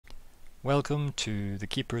Welcome to the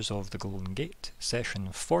Keepers of the Golden Gate, session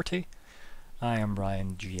 40. I am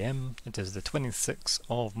Ryan, GM. It is the 26th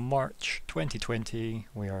of March 2020.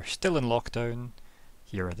 We are still in lockdown.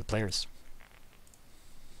 Here are the players.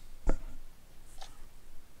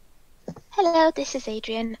 Hello, this is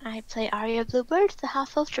Adrienne. I play Arya Bluebird, the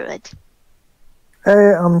half-elf druid.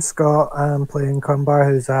 Hey, I'm Scott. I'm playing Crumbar,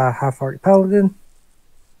 who's a half-orc paladin.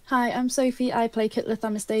 Hi, I'm Sophie. I play Kitlith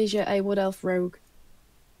Anastasia, a wood elf rogue.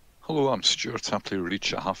 Hello, I'm Stuart. I play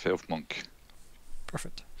Reach, a half-elf monk.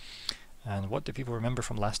 Perfect. And what do people remember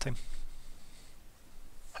from last time?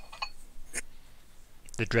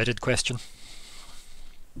 The dreaded question.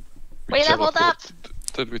 We leveled up!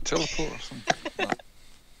 Did we teleport or something? No.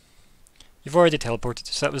 You've already teleported,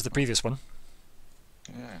 so that was the previous one.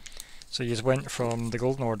 Yeah. So you just went from the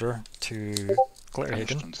Golden Order to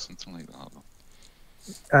Glitterhagen. Something like that.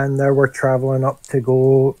 And now we're travelling up to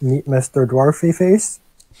go meet Mr. Dwarfy Face.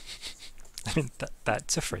 I mean,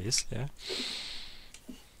 that's a phrase, yeah.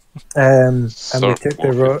 And we took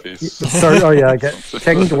the road. Sorry, oh yeah, I get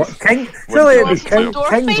King Surely it'd be King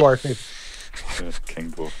Dwarfy. Yeah,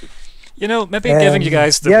 King Dwarfy. You know, maybe giving you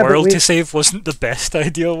guys the yeah, world to save wasn't the best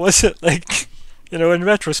idea, was it? Like, you know, in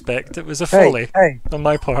retrospect, it was a folly on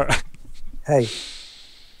my part. Hey.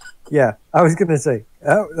 Yeah, I was gonna say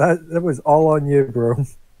that was all on you, bro.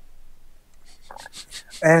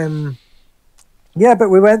 Yeah, but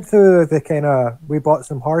we went through the we bought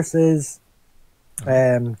some horses, gave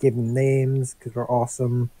them names because we're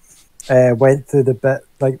awesome. Went through the bit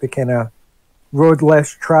like the kind of road less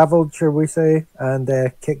travelled, shall we say, and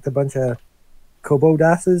kicked a bunch of kobold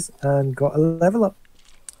asses and got a level up.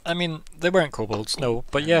 I mean, they weren't kobolds, no,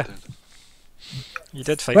 but yeah, you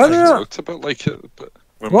did fight. Well, things. yeah. Looked a bit like it, but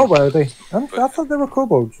What were they? I thought they were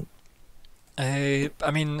kobolds. I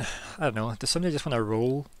mean, I don't know. Does somebody just want to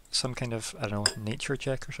roll some kind of, I don't know, nature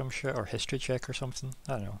check or some shit, or history check or something?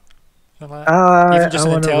 I don't know. Even just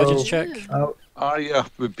an intelligence check? Arya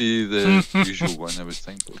would be the usual one, I would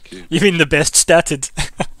think. Okay. You mean the best statted?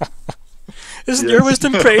 Isn't your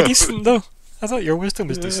wisdom pretty decent, though? I thought your wisdom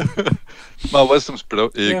was decent. My wisdom's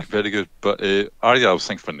very good, but Arya I was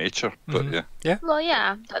thinking for nature, but yeah. Well,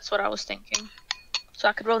 yeah, that's what I was thinking. So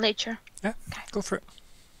I could roll nature. Yeah, go for it.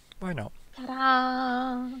 Why not?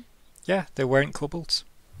 Ta-da! Yeah, they weren't kobolds.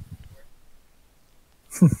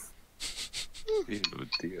 Oh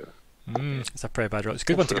dear. It's a pretty bad roll. It's a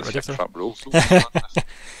good one to get rid of, though. Crap rolls. Do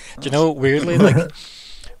you know, weirdly, like,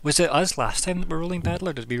 was it us last time that were rolling badly,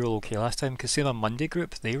 or did we roll okay last time? Because see, my Monday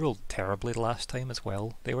group, they rolled terribly last time as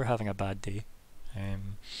well. They were having a bad day.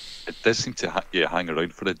 It does seem to hang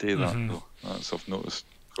around for a day, that though. That's I've noticed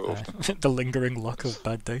quite often. The lingering luck of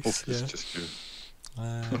bad dice. It's just you.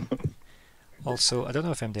 Also, I don't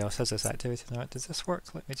know if anybody else has this activated or not. Does this work?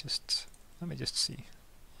 Let me just see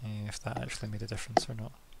if that actually made a difference or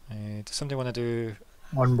not. Does somebody want to do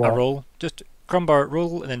a roll? Just Crumbar,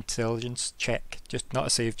 roll an intelligence check. Just not a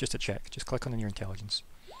save, just a check. Just click on your intelligence.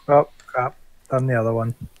 Oh crap! Done the other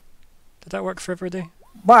one. Did that work for everybody?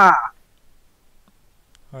 Wow!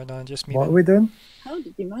 Or no, just me? What are we doing? How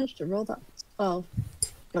did you manage to roll that? Oh,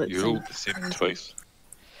 You rolled the same twice.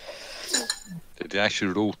 Did you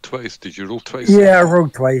actually roll twice? Did you roll twice? Yeah, I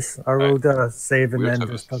rolled twice. I rolled a save and then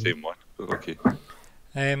just the same one. But okay.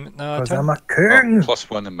 No, because I'm a king.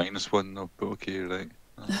 +1 and -1. No, but okay, right.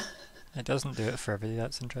 It doesn't do it for everybody.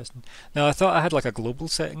 That's interesting. Now, I thought I had like a global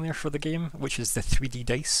setting there for the game, which is the 3D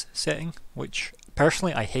dice setting, which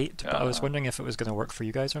personally I hate. But I was wondering if it was going to work for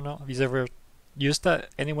you guys or not. Have you ever used that?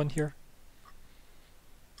 Anyone here?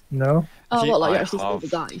 No. Oh, what, like you actually roll the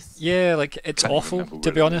dice? Yeah, like it's awful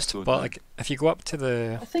to be honest. But like, if you go up to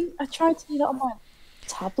the, I think I tried to do that on my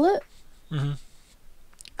tablet.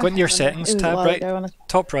 Go into your settings tab, right?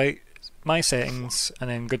 Top right, my settings, and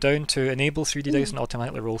then go down to enable 3D dice and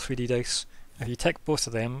automatically roll 3D dice. If you tick both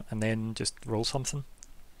of them and then just roll something.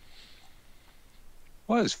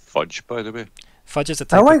 What is fudge, by the way? Fudge is a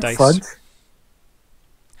type of dice. Fudge.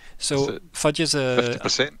 So fudge is a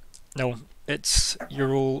 50%. No, it's you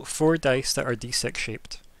roll 4 dice that are D6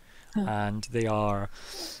 shaped, and they are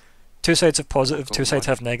 2 sides have positive, 2 sides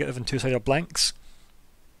have negative, and 2 sides are blanks.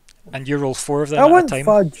 And you roll 4 of them at a time.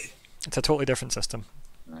 Fudge. It's a totally different system.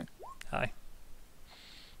 Right. Aye.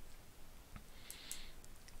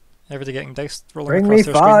 Everybody getting dice rolling Bring across me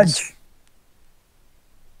their fudge. screens?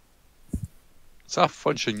 Is that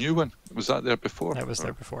fudge a new one? Was that there before? It was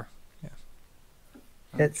there before. Yeah.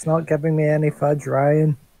 It's not giving me any fudge,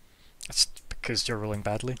 Ryan. It's because you're rolling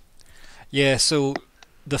badly. Yeah, so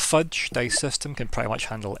the fudge dice system can pretty much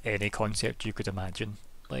handle any concept you could imagine.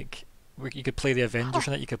 Like, You could play the Avengers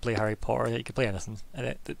in it, you could play Harry Potter in it, you could play anything in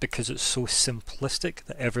it, because it's so simplistic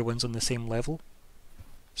that everyone's on the same level.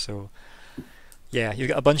 So, yeah, you've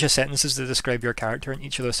got a bunch of sentences that describe your character, and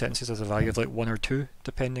each of those sentences has a value of like 1 or 2,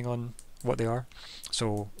 depending on what they are.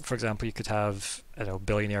 So, for example, you could have, I don't know,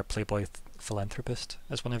 billionaire, playboy, philanthropist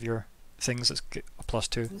as one of your things that's a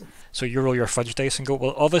 +2. So you roll your fudge dice and go,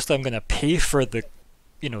 well, obviously I'm going to pay for the,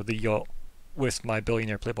 the yacht with my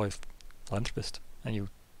billionaire, playboy, philanthropist, and you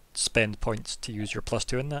spend points to use your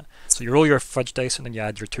 +2 in that. So you roll your fudge dice and then you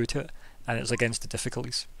add your 2 to it, and it's against the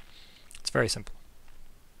difficulties. It's very simple.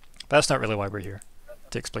 But that's not really why we're here,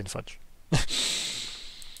 to explain fudge.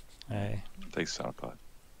 Dice are bad.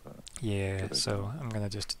 Yeah, so I'm going to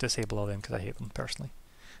just disable all them because I hate them personally.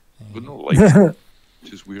 But no lights,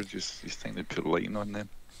 which is weird, you think they put lighting on them.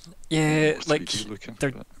 Yeah, More like, 3D looking,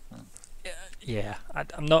 they're... but, Yeah,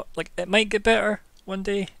 I'm not, like, it might get better one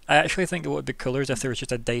day. I actually think what would be cooler is if there was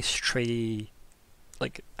just a dice tray,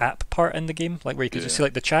 like, app part in the game, like where you could just see,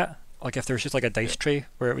 like, the chat. Like, if there was just, like, a dice tray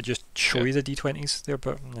where it would just show you the d20s there,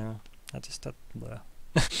 but no, blah.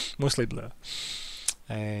 Mostly blah.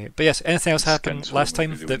 But yes, anything else happened last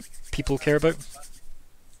time that people care about?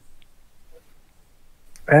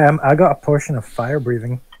 I got a portion of fire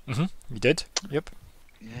breathing. You did? Yep.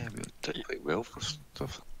 Yeah, we did quite well for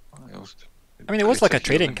stuff. What else? I mean, it was like a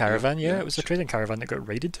trading caravan, yeah, it was a trading caravan that got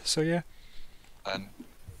raided, so yeah. And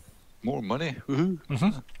more money, woohoo!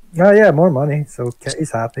 Oh yeah, more money, so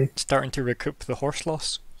Kitty's happy. Starting to recoup the horse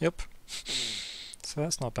loss, yep. So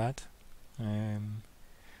that's not bad.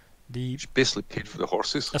 It's basically paid for the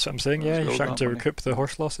horses. That's what I'm saying, yeah, you're starting to money. recoup the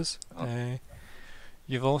horse losses.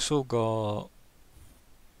 You've also got...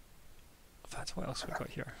 what else we got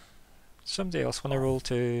here? Somebody else want to roll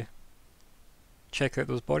to check out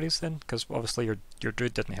those bodies then? Because obviously your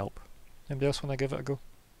druid didn't help. Anybody else want to give it a go?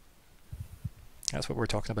 That's what we were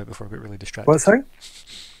talking about before we got really distracted. What's that?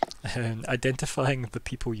 Identifying the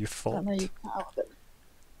people you fought. I know you cut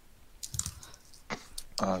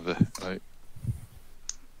out a bit. Right.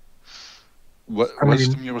 What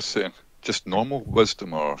wisdom you were saying? Just normal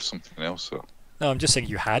wisdom or something else? Or? No, I'm just saying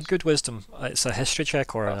you had good wisdom. It's a history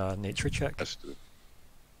check or a nature check. History.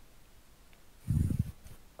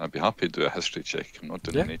 I'd be happy to do a history check. I'm not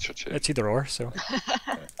doing a nature check. It's either or, so.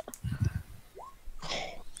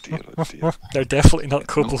 Oh dear. They're definitely not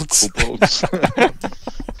kobolds.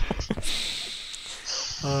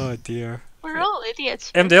 Oh dear. We're all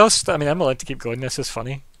idiots. Anybody else? I mean, I'm allowed to keep going. This is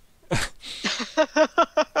funny.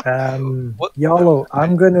 YOLO,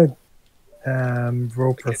 I'm gonna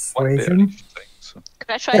roll persuasion. Can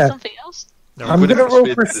I try something else? No, I'm gonna roll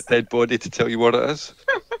the dead body to tell you what it is.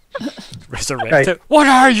 Resurrect it. What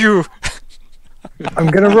are you? I'm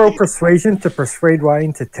gonna roll persuasion to persuade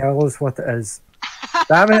Ryan to tell us what it is.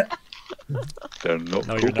 Damn it! They're not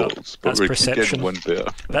No, you're not. kobolds, but That's we're perception. getting one better.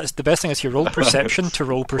 That's the best thing is you roll perception to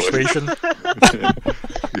roll persuasion.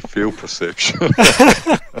 You fail perception.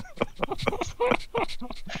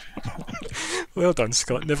 Well done,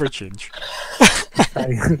 Scott. Never change.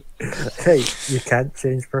 Hey, you can't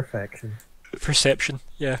change perfection. Perception,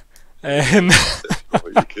 yeah.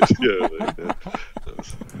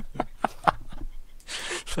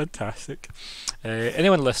 Fantastic.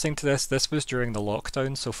 Anyone listening to this was during the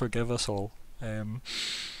lockdown, so forgive us all. Do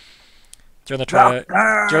you want to try? Do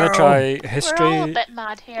you want to try history? We're all a bit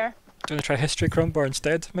mad here. Do you want to try history, Crumbar,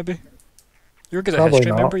 instead? Maybe. You're good at Probably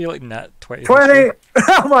history. not. Remember, you like nat 20. 20!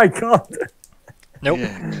 Oh my god! Nope.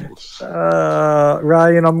 Yeah,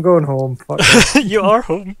 Ryan, I'm going home. Fuck it. You are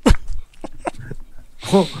home.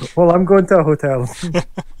 Well, I'm going to a hotel.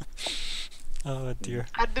 Oh dear.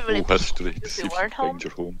 I'd be really history to if see you if you weren't home. find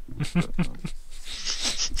your home.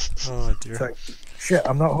 Oh dear. It's like, shit,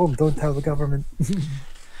 I'm not home. Don't tell the government.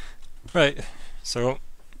 Right. So,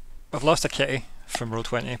 I've lost a kitty from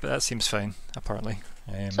Roll20, but that seems fine, apparently.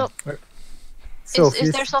 So,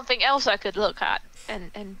 is there something else I could look at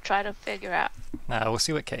and try to figure out? Nah, we'll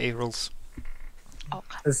see what kitty rolls.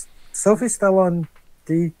 Okay. Is Sophie still on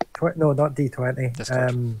D20? No, not D20.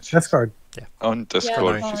 Discord. Discord. On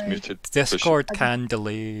Discord, Yeah, she's fine. muted. Discord can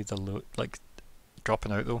delay the like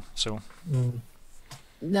dropping out though, so.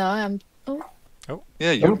 No, I am.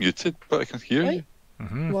 Yeah, you're Oh. muted, but I can hear you.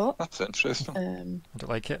 What? That's interesting. I don't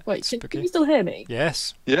like it. Wait, It's can spooky. you still hear me?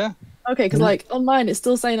 Yes. Yeah, Okay, because like on mine it's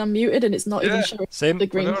still saying I'm muted and it's not even Yeah. showing Same. the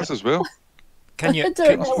green. on ours as well. Can you? I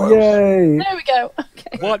don't know what. Yay! There we go.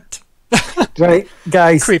 Okay. What? Right,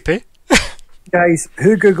 guys, Creepy.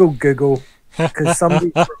 who Google? Because somebody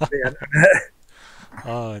from the internet.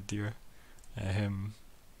 Oh dear.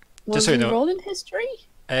 Was so you you know- rolling history?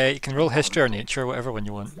 You can roll history or nature, whatever one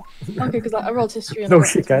you want. Okay, because like, I rolled history and No, I got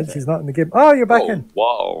she to can't. 20. She's not in the game. Oh, you're back Oh, in.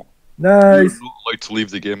 wow. Nice. You're not allowed to leave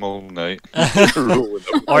the game all night.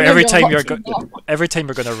 Or every time you're watching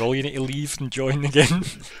gonna roll, you need to leave and join again.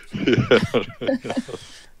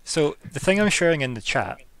 So the thing I'm sharing in the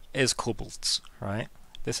chat is kobolds, right?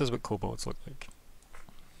 This is what kobolds look like.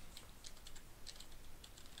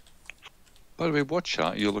 By the way, what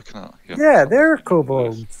chat are you looking at here? Yeah, they're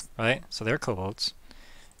kobolds. Right? So they're kobolds.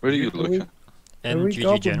 Where are you looking? In Are we GG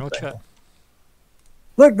goblin General thing? chat.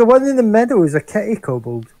 Look, the one in the middle is a kitty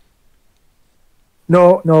kobold.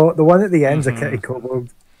 No, the one at the end's a kitty kobold. In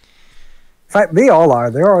fact, they all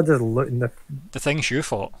are. They're all just looting the... The things you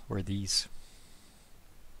fought were these.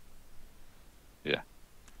 Yeah.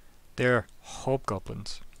 They're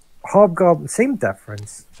hobgoblins. Hobgoblin, same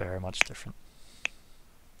difference. Very much different.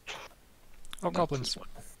 Hobgoblins.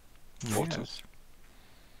 Mortals.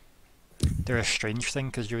 They're a strange thing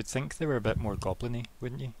because you would think they were a bit more goblin-y,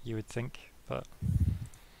 wouldn't you? You would think, but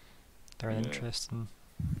they're an interesting.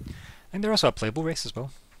 I think they're also a playable race as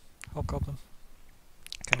well. Hobgoblin.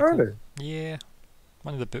 Kinda Are cool. they? Yeah,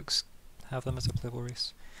 one of the books have them as a playable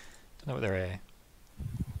race. Don't know what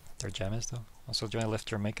their gem is though. Also, do you want to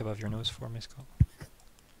lift your mic above your nose for me, Scott?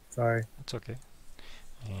 Sorry. It's okay.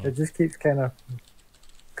 It just keeps kind of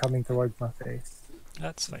coming towards my face.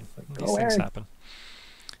 That's fine. Like, These go things away. happen.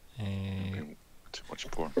 Too much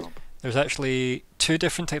porn. Rob. There's actually two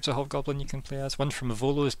different types of hobgoblin you can play as. One from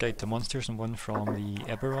Volo's Guide to Monsters and one from the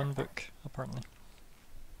Eberron book, apparently.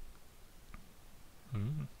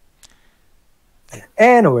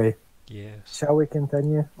 Anyway, Yes. shall we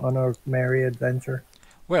continue on our merry adventure?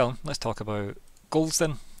 Well, let's talk about goals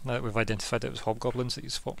then, now that we've identified it was hobgoblins that you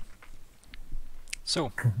fought.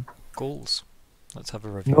 So, goals. Let's have a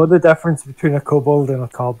review. Know the difference between a kobold and a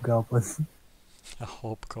hobgoblin. A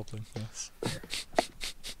hobgoblin, yes.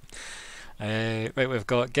 Right, we've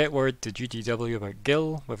got get word to GGW about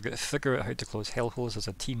Gil. We've got figure out how to close hellholes as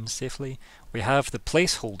a team safely. We have the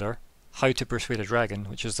placeholder, how to persuade a dragon,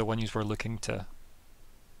 which is the one you were looking to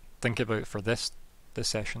think about for this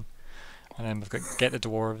session. And then we've got get the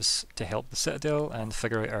dwarves to help the citadel and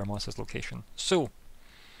figure out Ermos's location. So,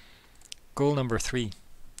 goal number 3.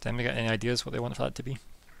 Does anybody got any ideas what they want for that to be?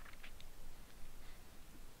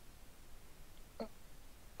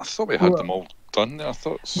 I thought we had them all done there. I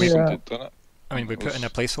thought somebody had done it. I mean, we put in a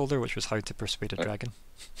placeholder, which was how to persuade a dragon.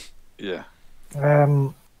 Yeah. I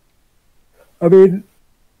mean,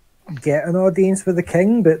 get an audience with the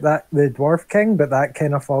king, but the dwarf king, but that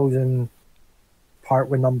kind of falls in part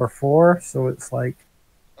with number 4. So it's like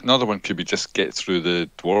Another one could be just get through the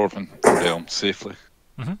dwarven realm safely.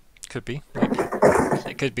 Could be. Like,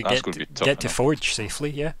 it could be That's get gonna be tough get to enough. Forge safely.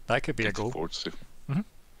 Yeah, that could be a Get to goal. Forge safe.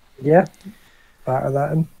 yeah, batter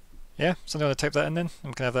that in. Yeah, somebody want to type that in then?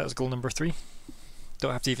 I'm gonna have that as goal number 3.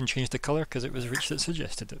 Don't have to even change the colour because it was Reach that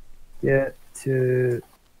suggested it. Get to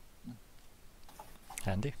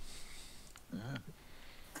Handy. Yeah.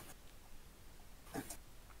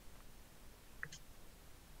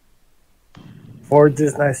 Forge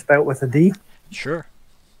is now spelt with a D. Sure.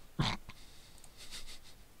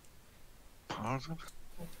 Pardon?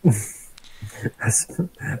 No,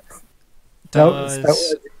 Does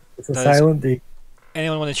it's a does- silent D.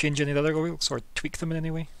 anyone want to change any of the other goals or tweak them in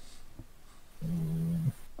any way?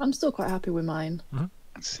 I'm still quite happy with mine. And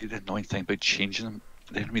see the annoying thing about changing them,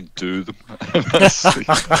 they don't even do them.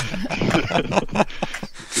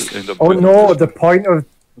 Oh no, the point of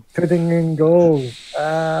putting in goals.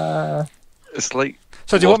 It's like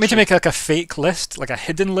So do you want me to make like a fake list, like a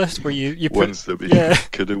hidden list where you put ones that we yeah.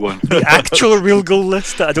 could have won. the actual real goal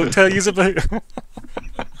list that I don't tell you about?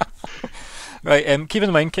 Right, keep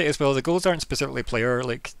in mind, Kate, as well, the goals aren't specifically player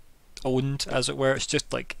like owned, as it were. It's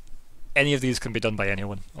just like any of these can be done by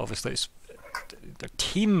anyone. Obviously, they're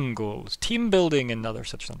team goals, team building, and other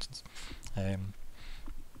such nonsense. Oh,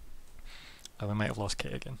 we might have lost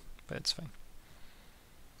Kate again, but it's fine.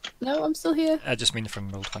 No, I'm still here. I just mean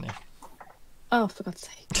from Roll20. Oh, for God's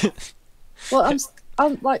sake. Well,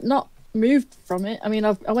 I'm like not moved from it. I mean,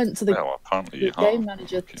 I went to the, Well, apparently the you have. game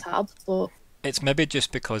manager tab, but It's maybe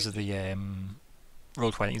just because of the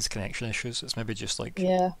Roll20's connection issues. It's maybe just like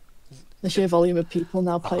yeah, the sheer volume of people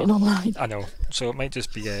now playing online. I know. So it might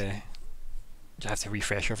just be you have to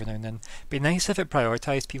refresh every now and then. Be nice if it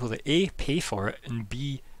prioritised people that A, pay for it, and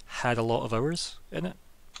B, had a lot of hours in it.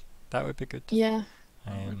 That would be good. Yeah.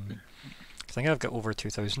 I think I've got over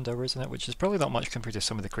 2,000 hours in it, which is probably not much compared to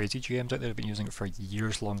some of the crazy GMs out there who've been using it for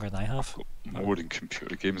years longer than I have. More than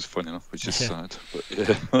computer games, funny enough, which is Yeah. sad. But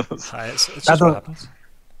yeah. It's I just what don't- happens.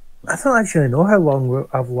 I don't actually know how long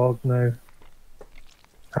I've logged now.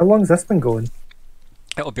 How long's this been going?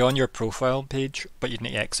 It'll be on your profile page, but you'd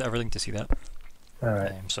need to exit everything to see that. All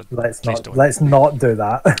right. So Let's please not don't. let's not do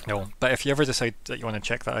that. No, but if you ever decide that you want to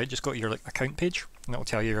check that out, just go to your like account page, and it'll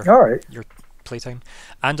tell you All right. your playtime.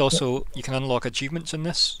 And also, you can unlock achievements in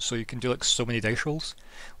this, so you can do like so many dice rolls.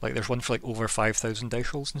 Like there's one for like over 5,000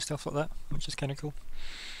 dice rolls and stuff like that, which is kind of cool.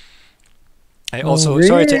 Also,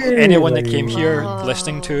 sorry to anyone that came here Wow.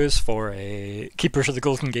 listening to us for a Keepers of the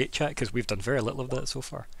Golden Gate chat, because we've done very little of that so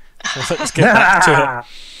far. So let's get back to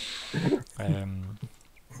it.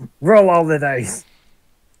 Roll all the dice.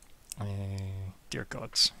 Dear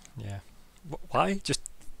gods, yeah. Why? Just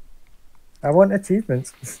I want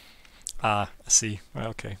achievements. I see. Right,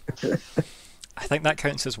 okay. I think that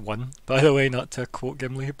counts as one, by the way, not to quote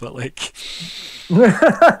Gimli, but like,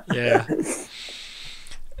 yeah.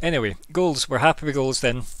 Anyway, goals. We're happy with goals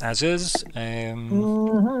then, as is.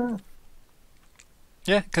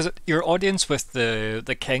 Yeah, because your audience with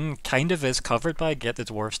the king kind of is covered by get the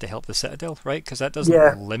dwarves to help the citadel, right? Because that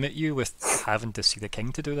doesn't limit you with having to see the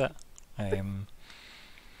king to do that.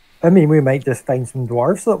 I mean, we might just find some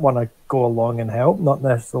dwarves that want to go along and help, not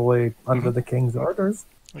necessarily under the king's orders.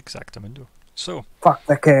 Exactamundo. So. Fuck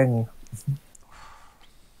the king.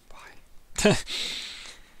 Why?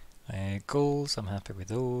 Goals. I'm happy with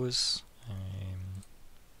those.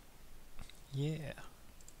 Yeah.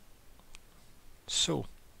 So.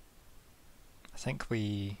 I think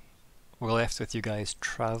we were left with you guys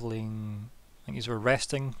travelling. I think you were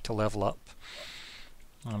resting to level up.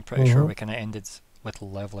 I'm pretty sure we kind of ended with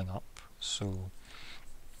leveling up, so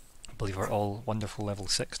I believe we're all wonderful level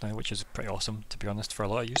 6 now, which is pretty awesome, to be honest, for a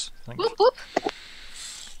lot of use. I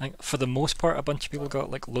think for the most part a bunch of people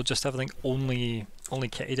got like loads of stuff. I think only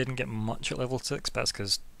Kitty didn't get much at level 6, but that's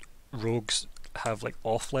because rogues have like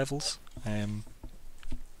off levels.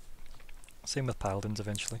 Same with paladins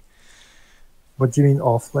eventually. What do you mean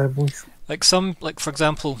off levels? Like some, like for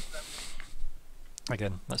example,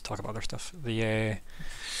 again, let's talk about other stuff. The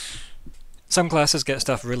some classes get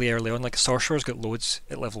stuff really early on, like sorcerers get loads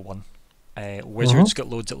at level 1, wizards get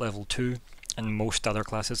loads at level 2, and most other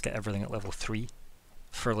classes get everything at level 3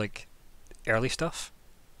 for like early stuff.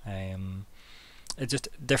 It's just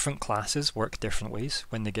different classes work different ways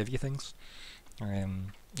when they give you things.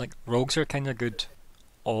 Like rogues are kind of good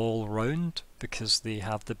all round because they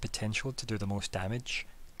have the potential to do the most damage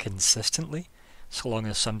consistently, so long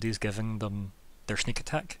as somebody's giving them their sneak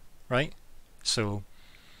attack, right? So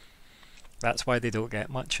that's why they don't get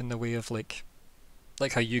much in the way of like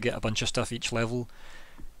how you get a bunch of stuff each level.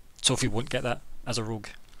 Sophie won't get that as a rogue.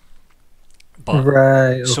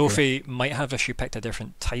 But Sophie might have if she picked a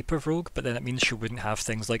different type of rogue, but then it means she wouldn't have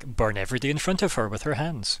things like burn every day in front of her with her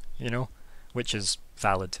hands, you know? Which is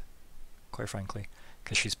valid, quite frankly,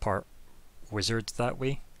 because she's part wizard that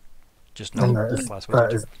way. Just not class wizard.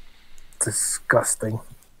 That is disgusting.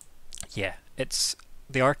 Yeah, it's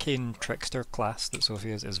the arcane trickster class that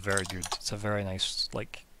Sophie is very good. It's a very nice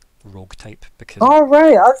like rogue type because. Oh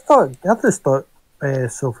right, I just thought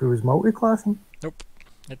Sophie was multi-classing. Nope,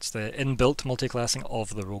 it's the inbuilt multi-classing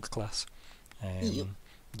of the rogue class.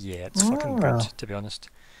 Yeah, it's fucking good, to be honest.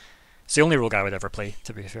 It's the only rogue I would ever play,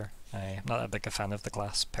 to be fair. I'm not that big a fan of the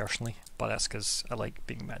class personally, but that's because I like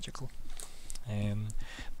being magical.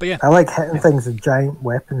 But yeah, I like hitting things with giant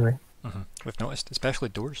weaponry. We've noticed, especially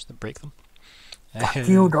doors that break them. Fuck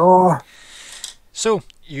you, door. So,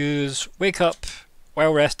 you wake up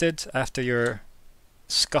well rested after your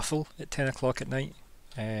scuffle at 10 o'clock at night.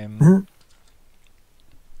 And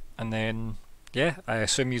then, yeah, I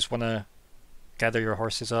assume you want to gather your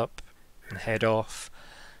horses up and head off.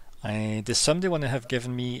 Does somebody want to have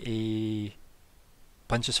given me a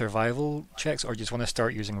bunch of survival checks, or do you just want to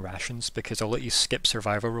start using rations? Because I'll let you skip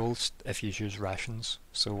survival rolls if you use rations.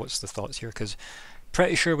 So what's the thoughts here? Because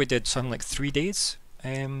pretty sure we did something like 3 days.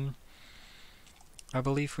 I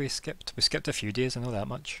believe we skipped a few days, I know that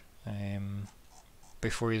much.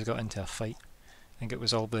 Before you got into a fight. I think it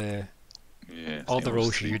was all the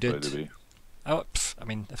rolls you did. Oh, I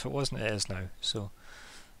mean, if it wasn't, it is now. So.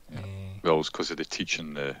 Well, it was because of the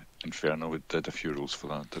teaching the Inferno. We did a few rolls for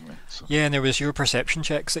that, didn't we? So. Yeah, and there was your perception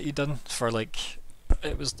checks that you done for like,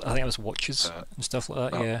 I think it was watches and stuff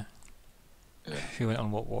like that. Yeah. Who went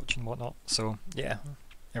on what watch and whatnot. So yeah,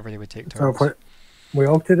 everybody would take turns. So we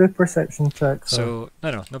all did a perception check. So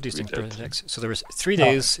no, nobody's doing perception checks. So there was 3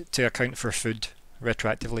 days to account for food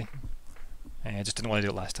retroactively. I just didn't want to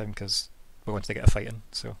do it last time because we wanted to get a fight in.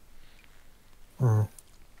 So.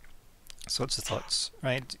 So what's the thoughts?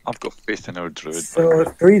 Right. I've got faith in our druid. So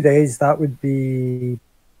 3 days, that would be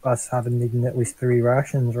us needing at least 3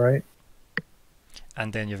 rations, right?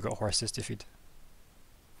 And then you've got horses to feed.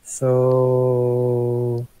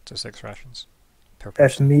 So 6 rations per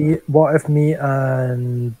person. What if me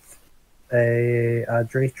and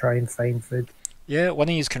Adri try and find food. Yeah, one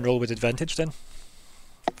of you can roll with advantage then.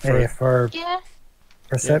 For, For Yeah.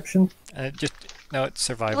 perception. no, it's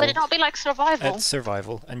survival. Would it not be like survival? It's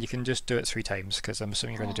survival, and you can just do it 3 times because I'm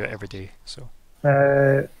assuming you're going to do it every day. So.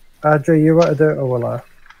 Adri, you want to do it or will I?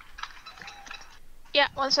 Yeah,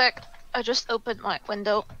 one sec. I just opened my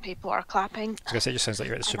window. People are clapping. I was going to say, it just sounds like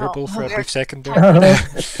you're at the I Super know. Bowl for a Weird. brief second there. I'm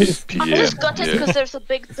PM, just gutted yeah. because there's a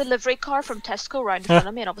big delivery car from Tesco right in front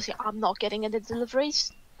of me, and obviously I'm not getting any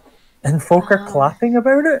deliveries. And folk are clapping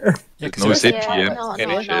about it? Yeah, No, it's 8 Yeah, PM. no,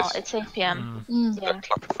 NHS. it's 8 p.m. Mm. Yeah.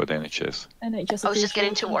 Clapping for the NHS. NHS I was just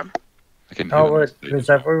getting too warm. I can hear them. Was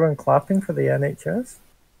everyone clapping for the NHS?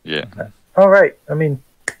 Yeah. All right. I mean,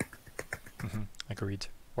 Agreed.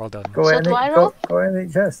 Well done. go, So do I roll? go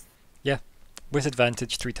NHS. With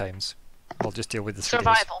advantage 3 times. I'll just deal with the 3 days.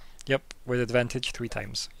 Survival. Yep, with advantage 3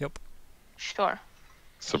 times. Yep. Sure.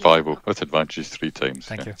 Survival with advantage 3 times.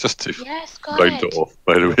 Thank you. Just to Yes, go round ahead. it off,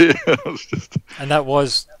 by the way. That was just And that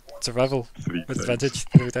was survival 3 with times. advantage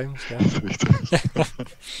 3 times. Yeah. 3 times.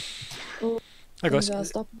 I guess.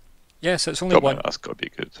 Stop. Yeah, so it's only Come one. on, that's got to be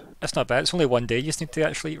good. That's not bad. It's only 1 day. You just need to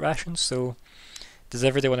actually eat rations. So, does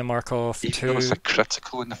everybody want to mark off Even 2? though it's a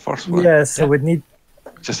critical in the first one. Yeah, so Yeah. we'd need.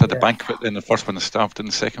 Just had a Yeah. banquet in the first one and starved in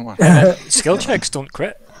the second one. Skill checks don't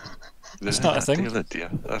crit. That's not a thing. Dear.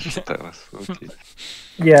 That's ridiculous. Okay.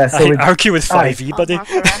 Yeah, so I we'd, argue with 5e, I'll buddy. mark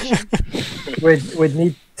the ration. we'd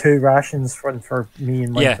need 2 rations for me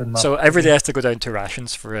and Mike Yeah, and Matt. so every day has to go down to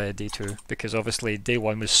rations for day 2 because obviously day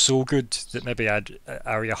 1 was so good that maybe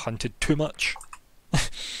Arya hunted too much.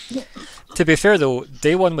 To be fair though,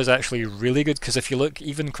 day 1 was actually really good because if you look,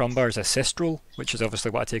 even Crumbar's assist roll, which is obviously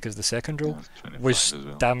what I take as the second roll, That's 25 was as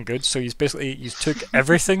well. damn good. So he's basically took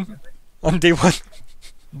everything on day 1.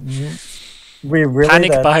 We really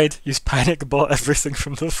Panic did. buyed. He's panic bought everything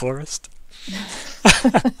from the forest.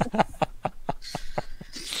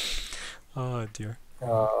 Oh dear.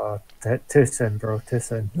 Too soon, bro. Too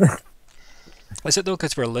soon. Is it though?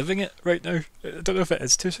 Because we're living it right now. I don't know if it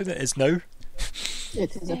is too soon. It is now.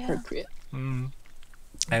 It is Yeah. appropriate.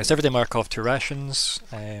 So every day mark off 2 rations,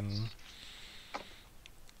 and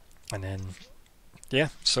then yeah.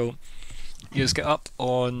 So you just get up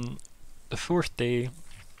on the 4th day,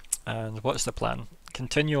 and what's the plan?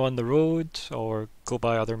 Continue on the road or go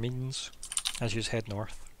by other means as you head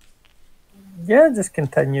north? Yeah, just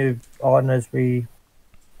continue on as we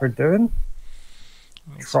were doing,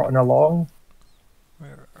 trotting along,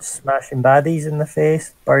 smashing baddies in the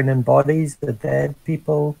face, burning bodies, the dead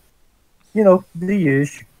people. You know, the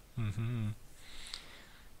usual.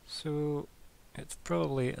 So it's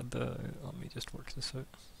probably about. Let me just work this out.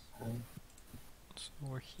 So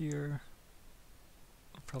we're here.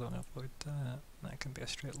 Probably want to avoid that. That can be a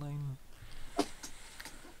straight line.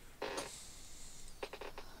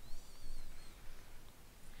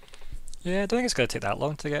 Yeah, I don't think it's going to take that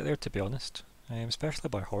long to get there, to be honest. Especially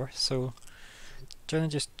by horse. So, do you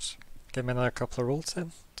want to just give me another couple of rolls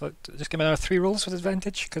then? Just give me another 3 rolls with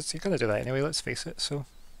advantage, because you're going to do that anyway, let's face it. So,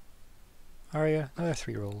 Arya, another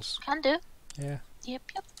 3 rolls. Can do. Yeah. Yep.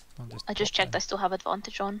 I'll I just pop checked I that. still have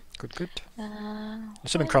advantage on. Good. Uh,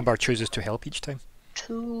 Assuming Crumbar chooses to help each time.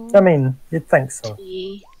 2, I mean, you'd think so.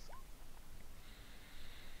 3.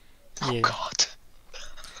 Oh Yeah. god.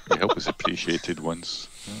 The help was appreciated once.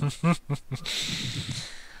 I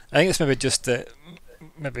think it's maybe just that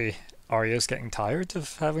maybe Arya's getting tired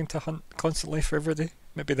of having to hunt constantly for everybody.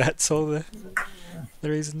 Maybe that's all the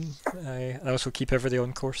reason. I also keep everybody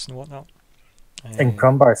on course and whatnot. And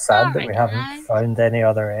Crumbar's sad that we Alright, haven't alright. found any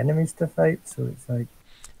other enemies to fight, so it's like,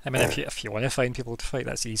 I mean, if you want to find people to fight,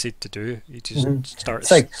 that's easy to do. You just start It's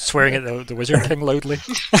like- swearing at the Wizard King loudly.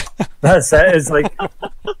 that's it. It's like,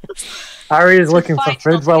 Arya's looking for Fight,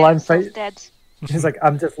 food not while get I'm yourself fighting. dead. He's like,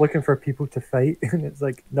 I'm just looking for people to fight. And it's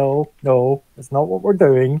like, no, it's not what we're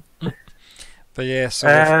doing. But yeah,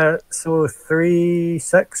 so So 3,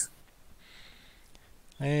 6.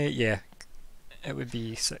 yeah, it would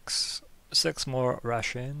be 6 more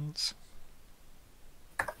rations.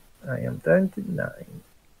 I am down to 9.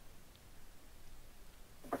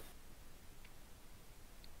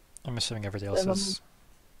 I'm assuming everybody else is.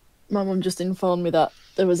 My mum just informed me that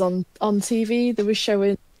there was on TV, they were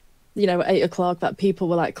showing, at 8 o'clock that people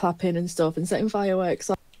were like clapping and stuff and setting fireworks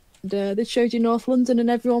on. And they showed you North London and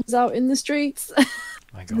everyone was out in the streets.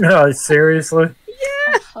 My God. No, seriously.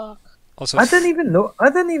 Oh, fuck. Also, I didn't even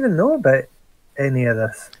know about any of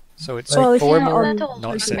this. so it's Well, if 4 you're more, on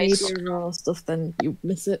not social 6. media or stuff, then you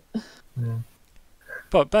miss it.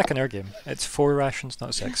 But back in our game, it's 4 rations,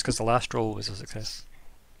 not 6, because the last roll was a success.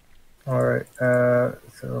 Alright,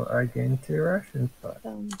 so I gain 2 rations back.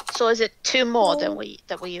 So is it 2 more than we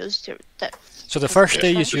used to? So the first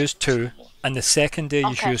day you used 2, and the second day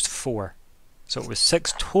you used 4. So it was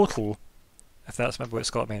 6 total, if that's what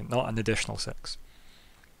Scott meant, not an additional 6.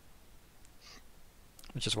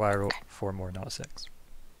 Which is why I wrote 4 more, not 6,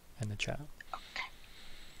 in the chat. Okay.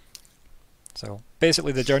 So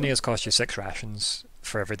basically the journey has cost you 6 rations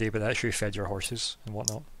for every day, but that actually fed your horses and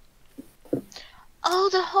whatnot. Oh,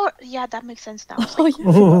 the horse. Yeah, that makes sense now.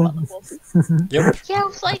 Yep. Yeah, I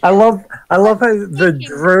was like. I love how the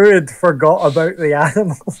druid forgot about the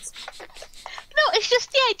animals. No, it's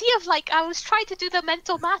just the idea of like I was trying to do the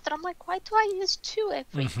mental math, and I'm like, why do I use 2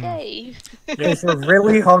 every day? Because we're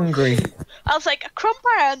really hungry. I was like, a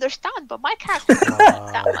Crumbar I understand, but my character doesn't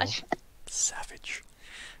like that much. Savage.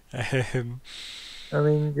 I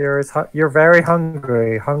mean, you're very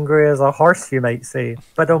hungry. Hungry as a horse, you might say.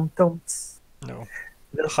 But don't. No.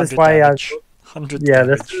 This is why damage. 100 Yeah,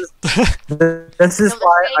 damage. this is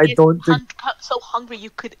why I don't do. So hungry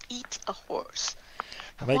you could eat a horse.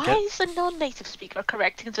 I might Why get- is the non-native speaker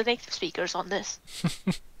correcting the native speakers on this?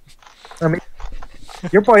 I mean,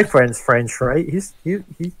 your boyfriend's French, right? Let's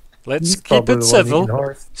he's keep probably it the one eating civil.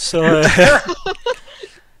 horse. So,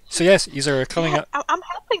 so yes, these are coming up. I'm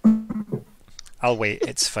helping. I'll wait.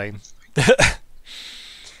 It's fine.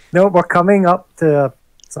 No, we're coming up to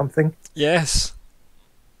something. Yes,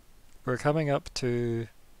 we're coming up to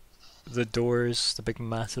the doors, the big,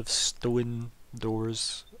 massive stone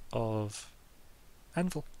doors of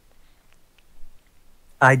Anvil.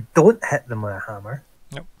 I don't hit them with a hammer.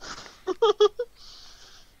 Nope.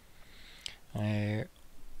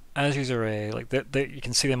 As you are like you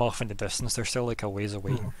can see them off in the distance. They're still like a ways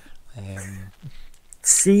away.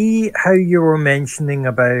 See how you were mentioning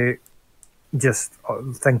about just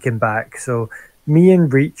thinking back. So me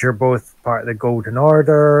and Reach are both part of the Golden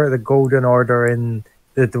Order. The Golden Order and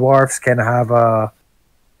the dwarfs kind of have a,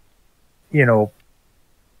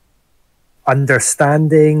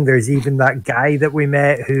 understanding. There's even that guy that we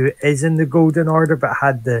met who is in the Golden Order but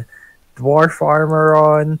had the dwarf armor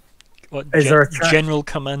on. What, Is there a chance? General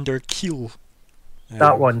Commander Keel?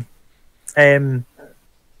 That one.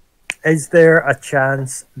 Is there a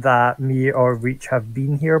chance that me or Reach have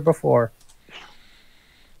been here before?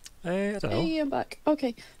 I don't know. Hey, I'm back.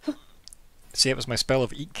 Okay. See, it was my spell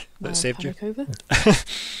of Eek that saved you. Over.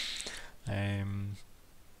 I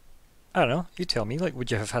don't know. You tell me. Like,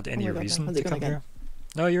 would you have had any my God, reason how's to it going come here? again?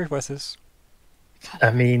 No, you're with us.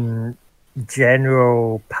 I mean,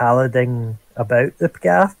 general palading about the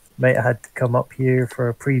Pgath might have had to come up here for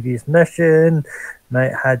a previous mission,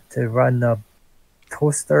 might have had to run a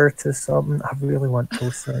toaster to something. I really want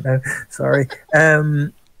toaster now. Sorry. I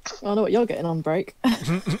know what you're getting on break.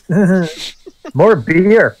 More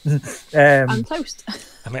beer. And toast.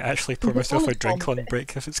 I might actually pour myself a drink on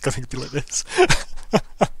break if it's going to be like this.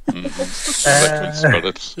 Liquid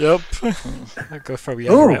spirits. Yep. I'll go for a wee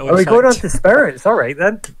Oh, amaretto, are we in going on fact. to spirits? All right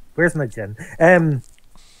then. Where's my gin?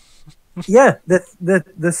 Yeah,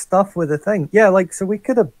 the stuff with the thing. Yeah, like so we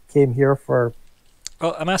could have came here for.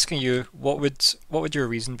 Well, I'm asking you, what would your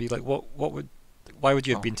reason be? Like, why would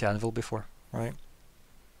you have been to Anvil before, right?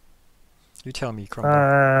 You tell me,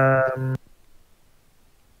 Crumbar.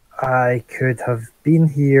 I could have been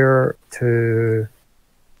here to.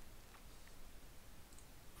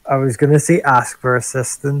 I was going to say ask for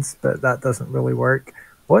assistance, but that doesn't really work.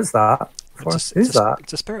 What's that? For? Who's that?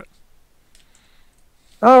 It's a spirit.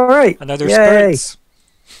 All right. Another Yay. spirits.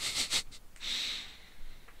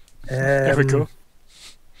 There we go.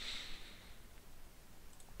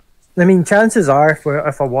 I mean, chances are,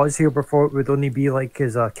 if I was here before, it would only be like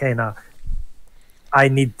as a kind of. I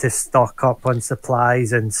need to stock up on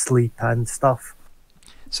supplies and sleep and stuff.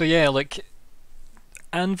 So yeah, like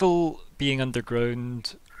Anvil being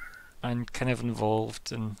underground and kind of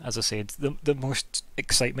involved, and as I said, the most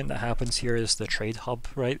excitement that happens here is the trade hub,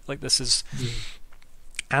 right? Like this is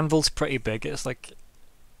Anvil's pretty big. It's like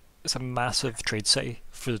it's a massive trade city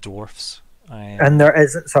for the dwarfs. And there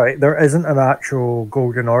isn't an actual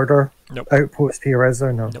Golden Order outpost here, is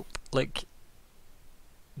there? No. Nope. Like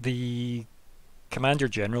the Commander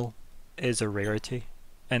General is a rarity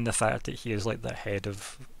in the fact that he is like the head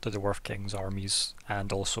of the Dwarf King's armies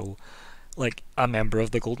and also like a member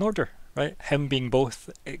of the Golden Order, right? Him being both,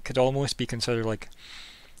 it could almost be considered like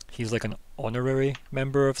he's like an honorary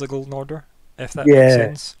member of the Golden Order, if that makes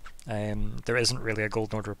sense. There isn't really a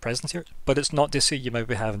Golden Order presence here, but it's not to say you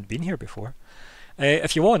maybe haven't been here before.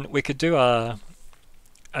 If you want, we could do a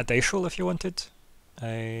dice roll if you wanted.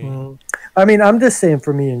 I mean, I'm just saying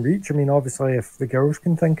for me and Reach. I mean, obviously, if the girls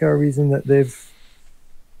can think of a reason that they've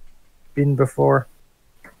been before.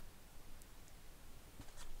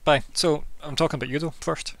 Bye. So I'm talking about you though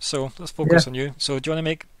first. So let's focus on you. So do you want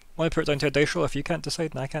to put it down to a dice roll if you can't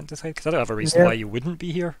decide and I can't decide? Because I don't have a reason why you wouldn't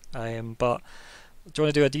be here. But do you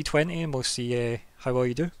want to do a d20 and we'll see how well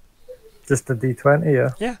you do? Just a d20,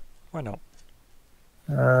 yeah. Yeah. Why not?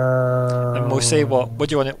 And we'll say what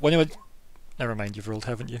do you want to? Never mind. You've rolled,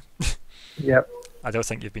 haven't you? Yep. I don't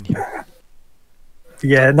think you've been here.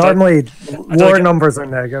 Yeah, normally lower numbers are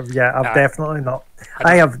negative. Yeah, I've definitely not.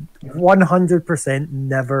 I have 100%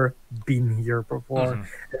 never been here before.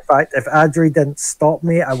 In fact, if Adri didn't stop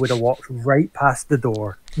me, I would have walked right past the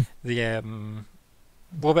door.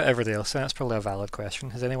 What about everybody else? That's probably a valid question.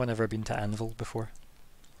 Has anyone ever been to Anvil before?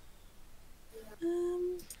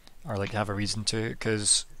 Or like have a reason to?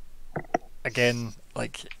 Because again,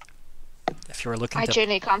 like if you were looking, I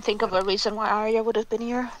genuinely can't think of a reason why Arya would have been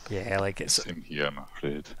here. Yeah, like it's. Same here, I'm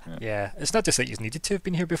afraid. Yeah, it's not just that he's needed to have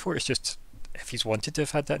been here before. It's just if he's wanted to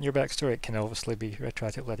have had that in your backstory, it can obviously be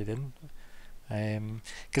retroactively added in.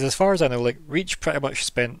 Because as far as I know, like Reach pretty much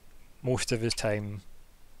spent most of his time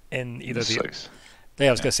in either the south. Yeah,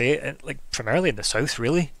 I was gonna say like primarily in the south,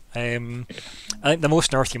 really. I think the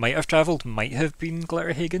most north you might have travelled might have been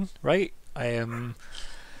Glitterhagen, right?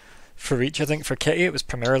 For Reach, I think for Kitty it was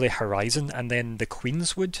primarily Horizon and then the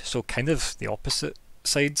Queenswood, so kind of the opposite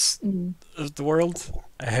sides of the world.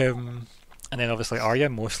 And then obviously Arya,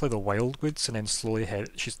 mostly the Wildwoods, and then slowly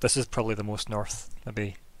this is probably the most north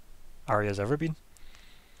maybe Arya's ever been.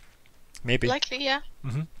 Maybe. Likely, yeah.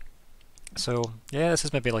 So yeah, this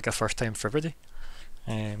is maybe like a first time for everybody.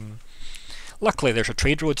 Luckily there's a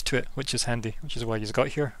trade road to it, which is handy, which is why you got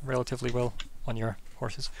here relatively well on your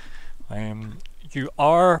horses. You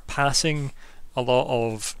are passing a lot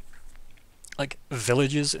of like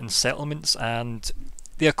villages and settlements and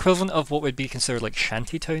the equivalent of what would be considered like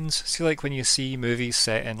shanty towns. See, like when you see movies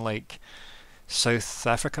set in like South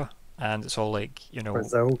Africa and it's all like, you know,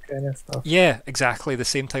 Brazil kind of stuff. Yeah, exactly the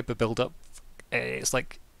same type of build up. It's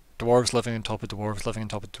like dwarves living on top of dwarves living on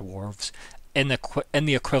top of dwarves in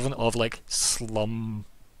the equivalent of like slum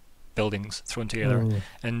buildings thrown together.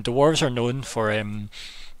 And dwarves are known for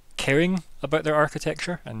caring about their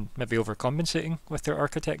architecture and maybe overcompensating with their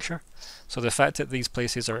architecture. So the fact that these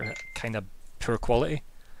places are kind of poor quality,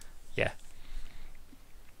 yeah,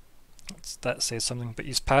 that says something. But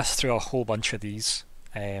you pass through a whole bunch of these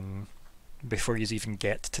before you even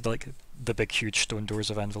get to like the big huge stone doors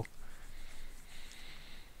of Anvil.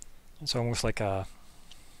 It's almost like a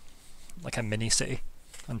mini city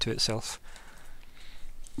unto itself.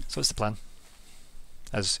 So it's the plan.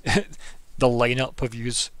 As the lineup of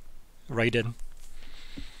views ride in.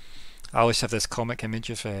 I always have this comic image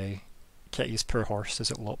of Kitty's poor horse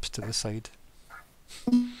as it lops to the side.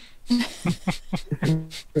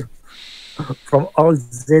 From all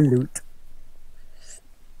the loot.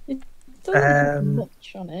 Don't have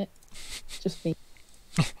much on it. Just me.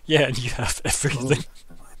 Yeah, and you have everything.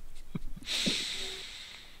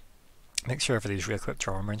 Make sure everybody's re-equipped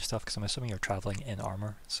your armor and stuff, because I'm assuming you're travelling in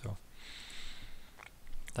armor, so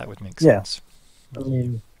that would make sense. I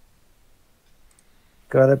mean,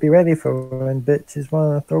 gotta be ready for when bitches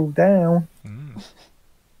wanna throw down.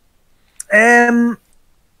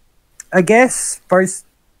 I guess first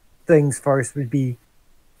things first would be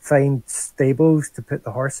find stables to put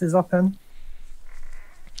the horses up in.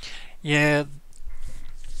 Yeah.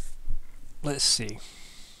 Let's see.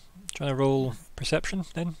 Trying to roll perception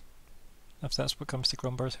then, if that's what comes to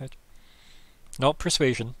Crumbar's head. Not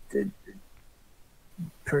persuasion.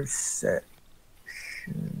 Perception.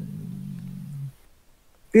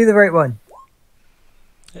 Be the right one.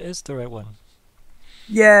 It is the right one.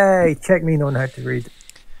 Yay! Check me knowing how to read.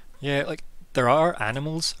 Yeah, like there are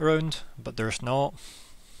animals around, but there's not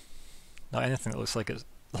anything that looks like it's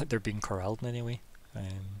like they're being corralled in any way.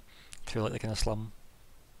 Feel like the kind of slum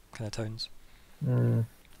kind of towns.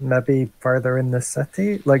 Maybe further in the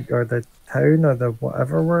city, like or the town or the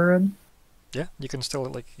whatever we're in. Yeah, you can still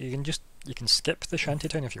like you can skip the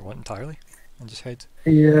shantytown if you want entirely and just head.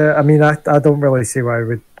 Yeah, I mean I don't really see why I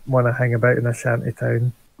would want to hang about in a shanty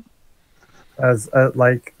town. As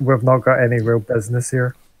like we've not got any real business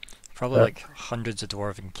here. Probably like hundreds of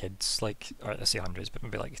dwarven kids, like, or I say hundreds, but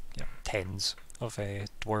maybe like tens of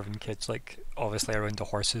dwarven kids, like obviously around the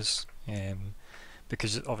horses,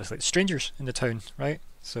 because obviously it's strangers in the town, right?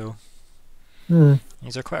 So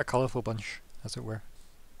these are quite a colourful bunch, as it were,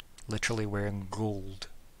 literally wearing gold.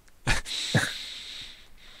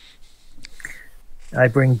 I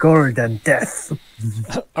bring gold and death.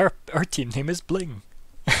 Our team name is Bling.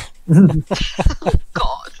 Oh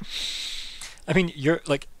God. I mean, you're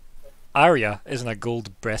like Arya isn't a gold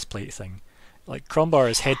breastplate thing. Like Crumbar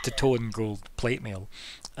is head to toe in gold plate mail.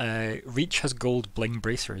 Reach has gold bling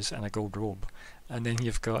bracers and a gold robe, and then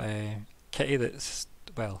you've got Kitty that's,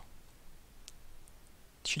 well,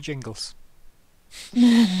 she jingles.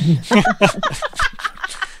 Like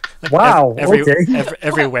Wow. Okay.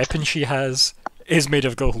 every weapon she has is made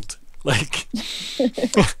of gold. Like,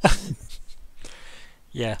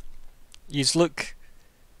 yeah, you look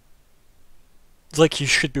like you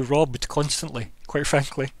should be robbed constantly. Quite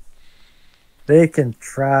frankly. They can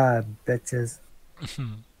try, bitches.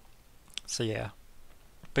 So yeah,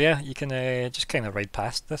 but yeah, you can just kind of ride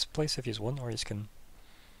past this place if you want, or you can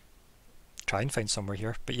try and find somewhere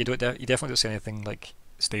here. But you don't. You definitely don't see anything like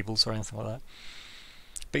stables or anything like that.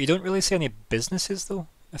 But you don't really see any businesses though,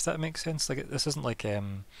 if that makes sense. Like this isn't like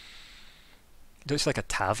you don't see like a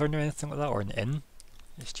tavern or anything like that, or an inn.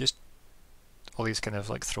 It's just all these kind of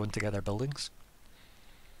like thrown together buildings.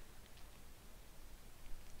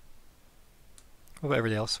 What about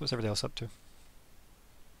everybody else? What's everybody else up to?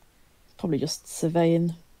 Probably just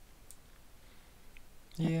surveying.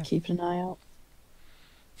 Yeah. Keeping an eye out.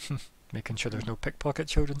 Making sure there's no pickpocket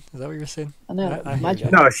children. Is that what you're saying? I know. I hear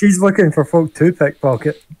you. No, she's looking for folk to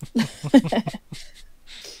pickpocket. Like,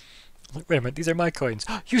 wait a minute, these are my coins.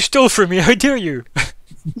 You stole from me, how dare you!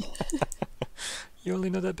 You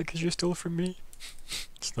only know that because you stole from me?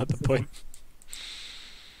 It's not the point.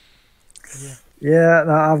 Yeah. Yeah,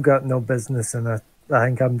 no, I've got no business in it. I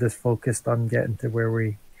think I'm just focused on getting to where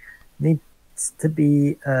we need to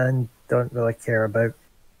be and don't really care about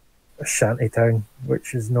a shanty town,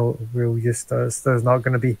 which is no real use to us. There's not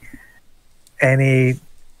going to be any,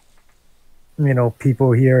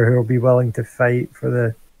 people here who will be willing to fight for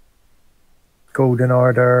the Golden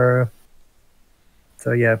Order.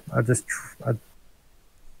 So yeah, I'd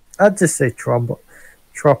just say trot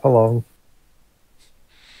along.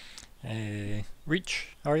 Reach,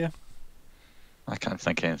 Arya? I can't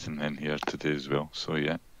think anything in here today as well. So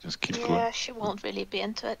yeah, just keep going. Yeah, she won't really be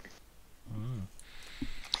into it.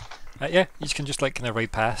 Yeah, you can just like kind of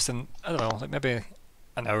ride past, and I don't know, like maybe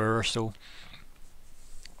an hour or so,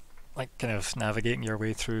 like kind of navigating your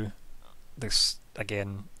way through this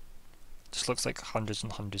again. Just looks like hundreds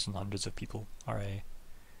and hundreds and hundreds of people are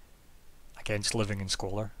again just living in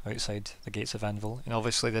squalor outside the gates of Anvil, and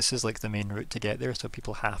obviously this is like the main route to get there, so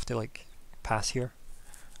people have to like pass here.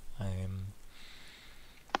 And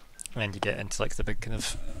then you get into like the big kind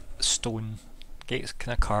of stone gates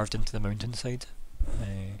kind of carved into the mountainside.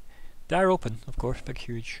 They are open, of course, big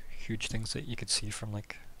huge things that you could see from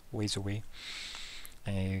like ways away.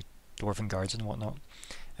 Dwarven guards and whatnot.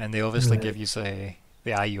 And they obviously give you they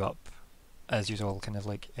eye you up as you all kind of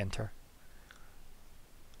like enter.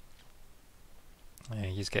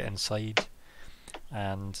 You just get inside,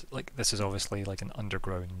 and like this is obviously like an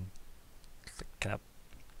underground kind of,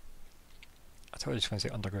 I thought I was going to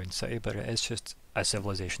say underground city, but it is just a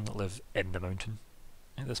civilization that live in the mountain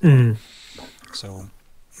at this point. So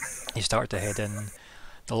you start to head in.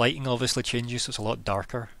 The lighting obviously changes, so it's a lot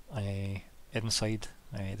darker inside.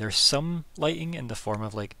 There's some lighting in the form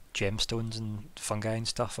of like gemstones and fungi and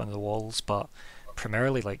stuff on the walls, but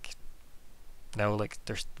primarily like now like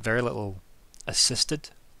there's very little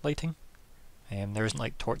assisted lighting. There isn't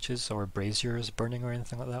like torches or braziers burning or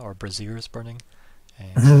anything like that, or braziers burning.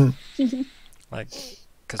 Like,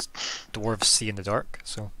 because dwarves see in the dark,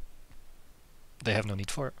 so they have no need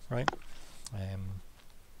for it, right?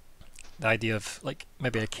 The idea of like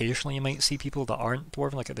maybe occasionally you might see people that aren't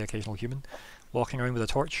dwarven, like the occasional human, walking around with a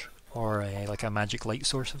torch or like a magic light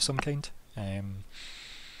source of some kind. And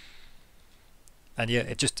yeah,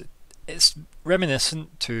 it's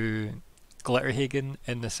reminiscent to Glitterhagen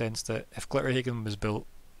in the sense that if Glitterhagen was built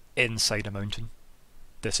inside a mountain,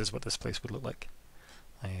 this is what this place would look like.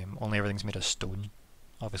 Only everything's made of stone,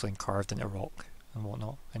 obviously, and carved into rock and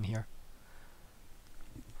whatnot in here.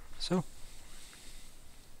 So,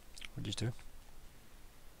 what did you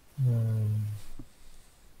do?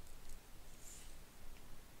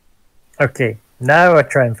 Okay, now I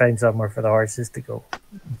try and find somewhere for the horses to go.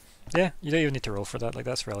 Yeah, you don't even need to roll for that. Like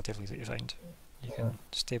that's relatively easy to find. You can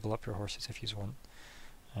stable up your horses if you want.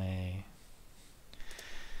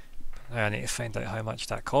 I need to find out how much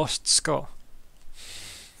that costs, Scott.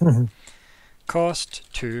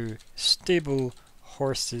 Cost to stable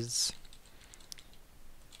horses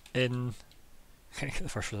in the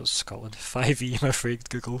first result, Scotland. 5e, I'm afraid.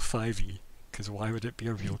 Google 5e, because why would it be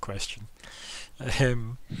a real question?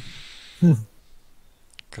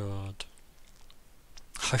 God.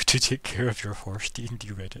 How to take care of your horse, D&D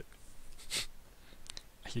Reddit.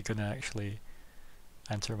 Are you gonna actually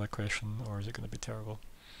answer my question, or is it gonna be terrible?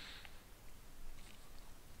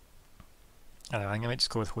 I think I might just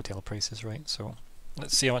go with hotel prices, right? So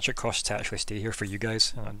let's see how much it costs to actually stay here for you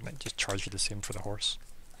guys, and I might just charge you the same for the horse.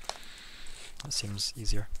 That seems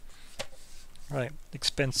easier. Right,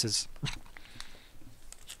 expenses.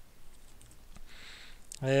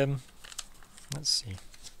 Let's see.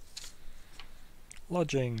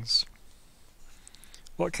 Lodgings.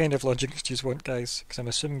 What kind of lodgings do you want, guys? Because I'm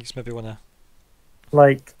assuming you maybe want to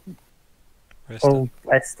Like rest old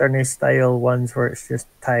westerny style ones where it's just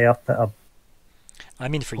tie up at a. I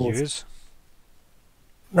mean for Cool. yous.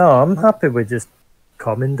 No, I'm happy with just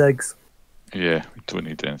common digs. Yeah, we don't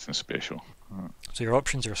need anything special. So your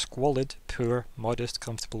options are squalid, poor, modest,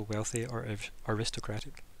 comfortable, wealthy, or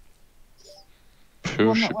aristocratic. Poor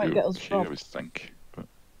One that should won't be get us okay, I robbed. would think. But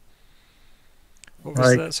What was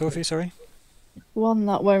Like- that, Sophie? Sorry. One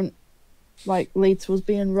that won't like lead to us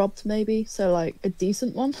being robbed, maybe. So like a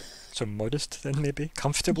decent one. So modest then maybe,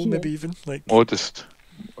 comfortable Yeah. maybe even like modest.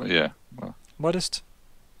 Yeah, well, modest.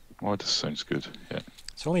 modest sounds good. Yeah,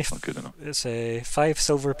 It's only not good enough. it's 5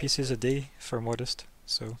 silver pieces a day for modest.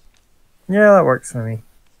 So Yeah, that works for me.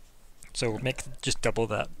 make just double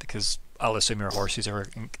that because I'll assume your horses are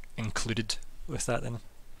included with that then.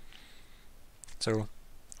 So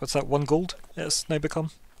what's that? 1 gold? It's now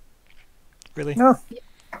become. Really? No.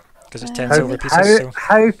 Because it's 10 How- silver pieces. So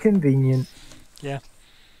How convenient.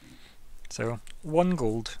 so 1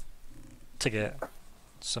 gold to get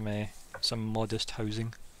some modest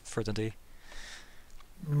housing for the day.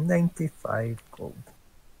 95 gold.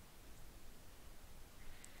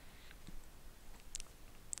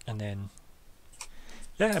 And then,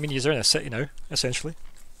 yeah, I mean, you're in a city now, essentially.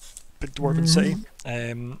 Big dwarven city.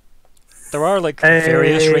 There are like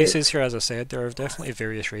various races here, as I said. There are definitely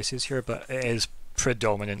various races here, but it is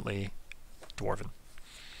predominantly dwarven.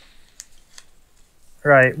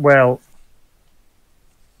 Right, well,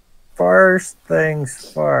 first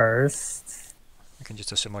things first, I can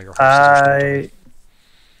just assume all your horses are stored away.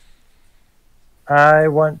 I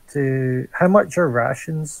want to. How much are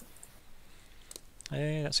rations?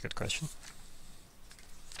 That's a good question.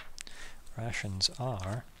 Rations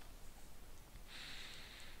are...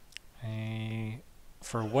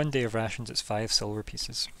 for 1 day of rations, it's 5 silver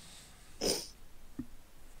pieces.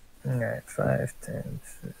 Alright, 5, 10,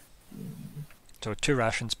 15. So 2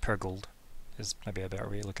 rations per gold is maybe a better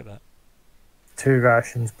way to look at that. 2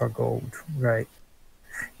 rations per gold. Right.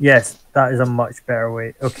 Yes, that is a much better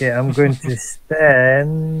way. Okay, I'm going to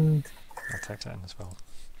spend I'll take that in as well.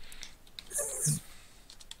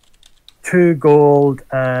 2 gold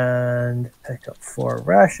and pick up 4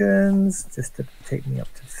 rations just to take me up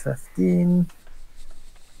to 15.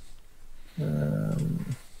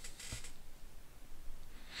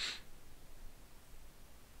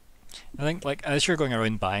 I think, like, as you're going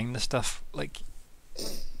around buying the stuff, like,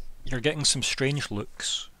 you're getting some strange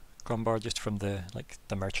looks, Crumbar, just from the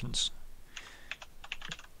merchants.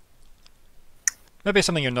 Maybe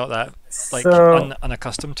something you're not that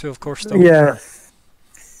unaccustomed to, of course. Though. Yeah.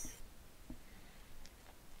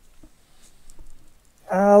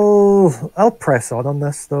 I'll press on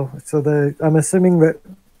this though. So I'm assuming that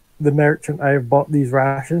the merchant I bought these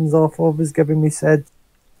rations off of is giving me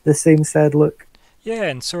the same said look. Yeah,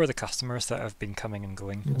 and so are the customers that have been coming and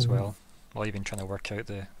going as well, while you've been trying to work out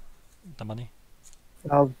the money.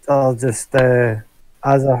 I'll just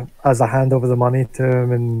as I hand over the money to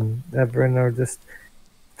him, and everyone will just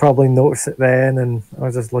probably notice it then, and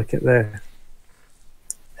I'll just look at the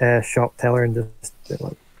shop teller and just be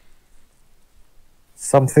like,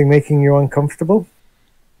 something making you uncomfortable?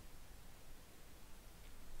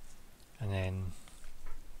 And then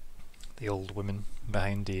the old woman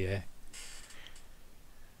behind the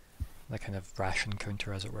kind of ration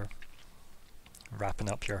counter, as it were, wrapping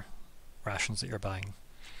up your rations that you're buying,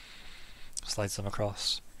 slides them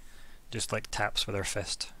across, just like taps with her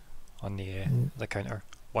fist on the counter,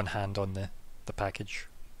 one hand on the package,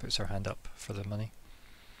 puts her hand up for the money.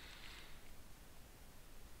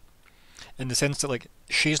 In the sense that, like,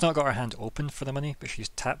 she's not got her hand open for the money, but she's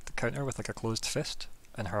tapped the counter with like a closed fist,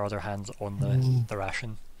 and her other hand's on the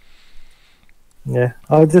ration. Yeah,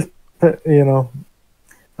 I'll just put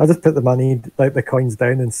the money, like the coins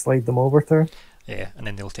down, and slide them over to her. Yeah, and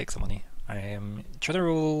then they'll take the money. Try to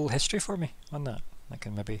roll history for me on that. I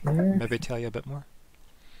can maybe tell you a bit more.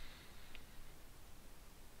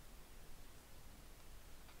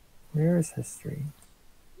 Where is history?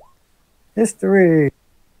 History!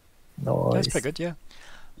 Nice. That's pretty good, yeah.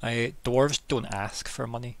 Dwarves don't ask for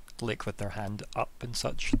money, like with their hand up and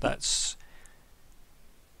such. That's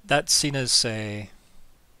seen as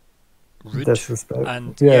rude. Disrespect.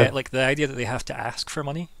 And yeah, like the idea that they have to ask for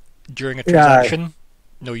money during a transaction.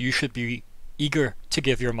 No, you should be eager to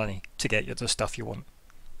give your money to get you the stuff you want.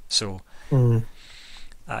 So,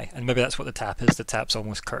 aye, and maybe that's what the tap is. The tap's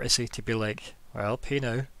almost courtesy to be like, well, pay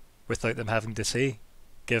now, without them having to say,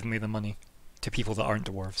 give me the money, to people that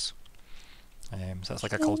aren't dwarves. So that's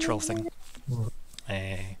like a cultural thing.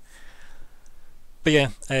 But yeah,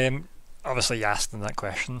 obviously you ask them that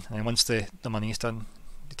question, and then once the money's done,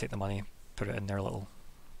 you take the money, put it in their little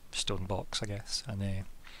stone box, I guess, and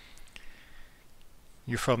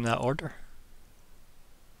you're from that order?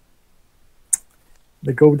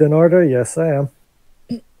 The Golden Order? Yes, I am.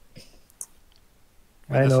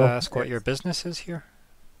 Mind if I ask what your business is here?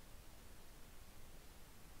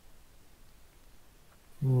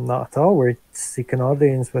 Not at all. We're seeking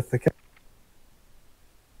audience with the king.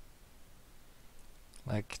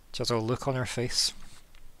 Like, just a look on her face,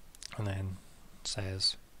 and then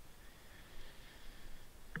says,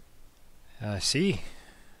 I see.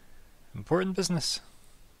 Important business.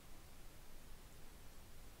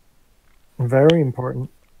 Very important.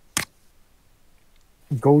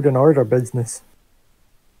 Golden Order business.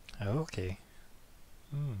 Okay.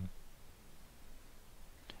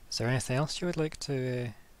 Is there anything else you would like to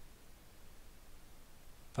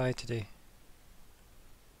buy today?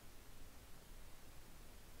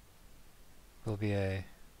 Will be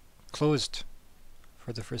closed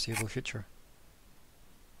for the foreseeable future.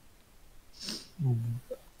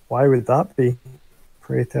 Why would that be?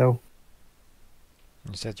 Pray tell.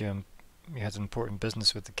 You said you had important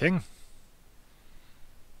business with the king.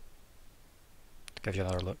 To give you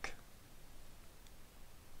another look.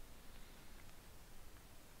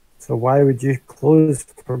 So why would you close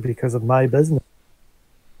because of my business?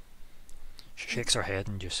 She shakes her head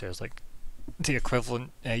and just says, like, the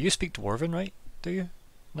equivalent. You speak Dwarven, right? Do you?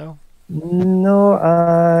 No? No,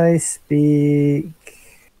 I speak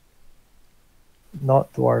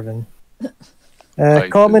not Dwarven.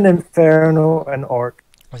 Common, Inferno, and Orc.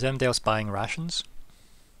 Was anybody else buying rations?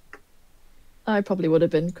 I probably would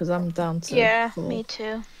have been, because I'm down to 4. Me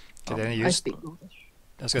too. I speak Dwarvish.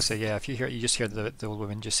 I was gonna say, yeah. If you just hear the old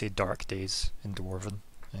woman just say "dark days" in Dwarven.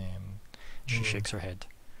 She shakes her head.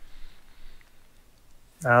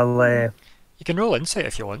 You can roll insight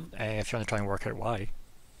if you want. If you want to try and work out why.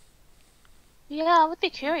 Yeah, I would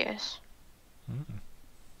be curious.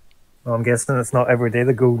 Well, I'm guessing it's not every day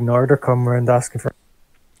the Golden Order come around asking for.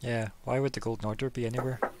 Yeah, why would the Golden Order be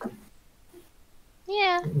anywhere?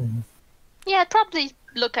 Yeah. Yeah, I'd probably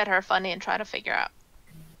look at her funny and try to figure out.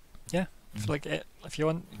 Yeah, if you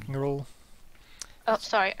want, you can roll. Oh,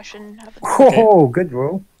 sorry, I shouldn't have. Oh, good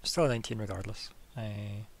roll. Still a 19 regardless.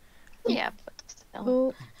 Yeah, but still.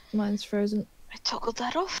 Oh, mine's frozen. I toggled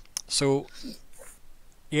that off. So,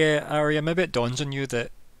 yeah, Arya, maybe it dawns on you that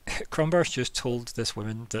Crumbar's just told this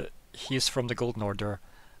woman that he's from the Golden Order,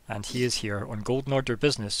 and he is here on Golden Order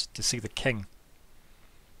business to see the king.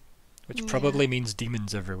 Which probably means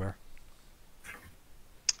demons everywhere.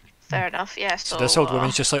 Fair enough, yeah. So this old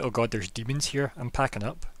woman's just like, oh god, there's demons here, I'm packing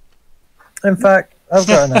up. In fact, I've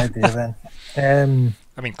got an idea then.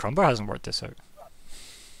 I mean, Crumbar hasn't worked this out.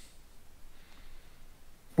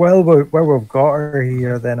 Well, where we've got her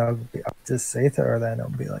here, then I'll just say to her, then I'll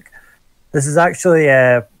be like, this is actually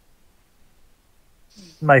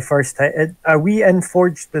my first time. Are we in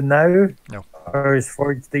Forge the now? No. Or is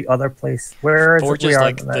Forge the other place? Where is Forge it? is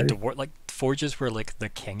like Forge is where like the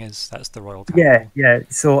king is. That's the royal capital. Yeah, yeah.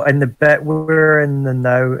 So in the bit we're in the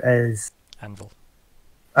now is Anvil,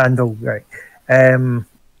 right. I'll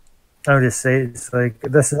just say it's like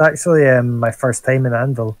this is actually my first time in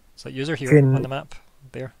Anvil. So user here on the map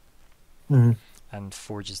there, and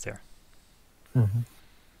Forge is there. You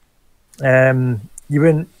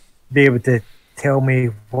wouldn't be able to tell me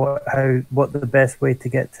what the best way to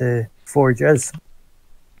get to Forge is.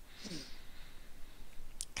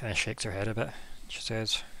 Kind of shakes her head a bit. She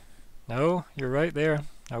says, "No, you're right there.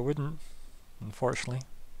 I wouldn't, unfortunately.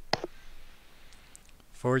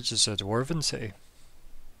 Forge is a dwarven city."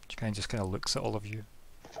 She kind of looks at all of you.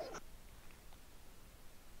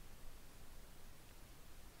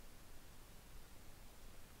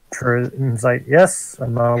 He's like, yes,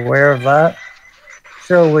 I'm aware of that.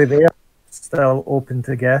 Surely they are still open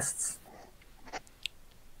to guests.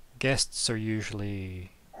 Guests are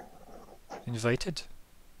usually invited.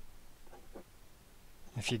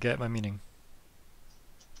 If you get my meaning.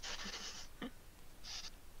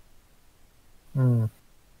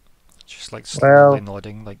 Just like slowly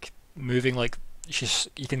nodding, like moving, like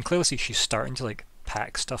you can clearly see she's starting to like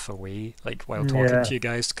pack stuff away, like while talking to you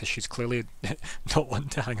guys, because she's clearly not one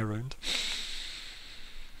to hang around.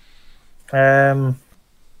 Hang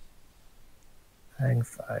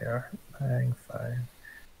fire.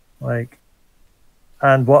 Like,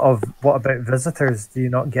 And what about visitors? Do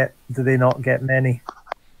they not get many?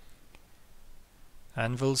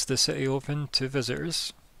 Anvil's the city open to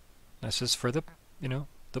visitors. This is for the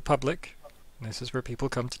public. This is where people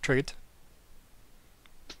come to trade.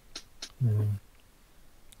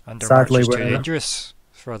 Undermarch is too dangerous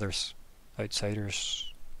for others.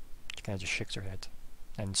 Outsiders. She kind of just shakes her head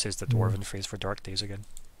and says the dwarven phrase for dark days again.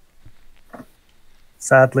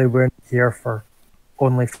 Sadly, we're here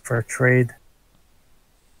only for trade.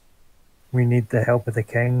 We need the help of the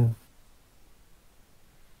king.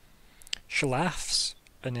 She laughs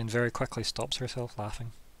and then very quickly stops herself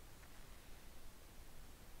laughing.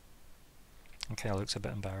 And kind of looks a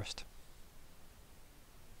bit embarrassed.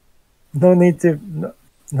 No need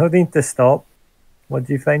to stop. What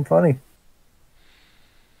do you find funny?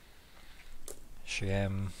 She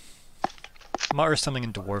mutters something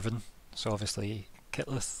in Dwarven, so obviously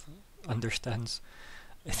Kitlith understands.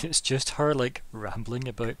 And it's just her like rambling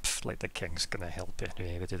about like the king's gonna help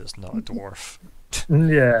anybody that's not a dwarf.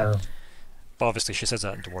 Yeah. But obviously she says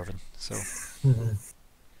that in Dwarven, so.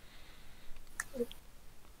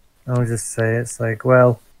 I'll just say it's like,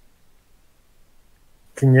 well,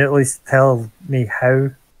 can you at least tell me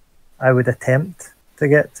how I would attempt to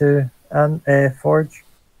get to Forge?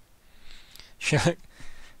 She like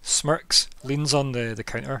smirks, leans on the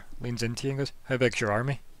counter, leans into you and goes, "How big's your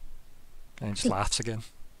army?" And then just laughs again.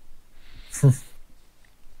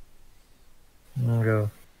 I'll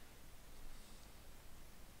go.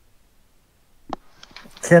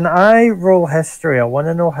 Can I roll history? I want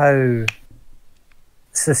to know how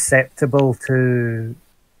susceptible to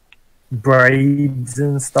bribes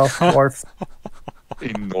and stuff dwarfs.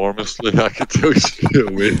 Enormously, I could tell you straight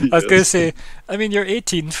away. I was going to say, I mean, you're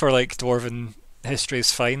 18 for like Dwarven history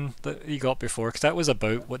is fine that you got before, because that was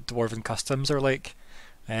about what Dwarven customs are like.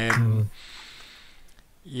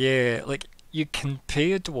 Yeah, like you can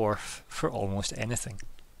pay a dwarf for almost anything.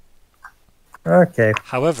 Okay.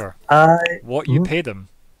 However, what you pay them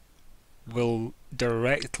will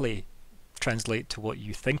directly translate to what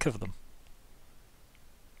you think of them.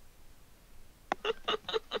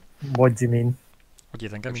 What do you mean? What do you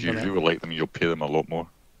think? I If mean, you really like them, you'll pay them a lot more.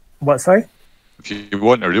 What, sorry? If you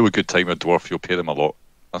want a really good time with dwarf, you'll pay them a lot.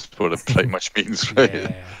 That's what it pretty much means, right?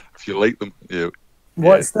 Yeah. If you like them, yeah.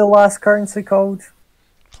 What's the last currency called?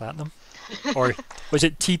 Platinum, or was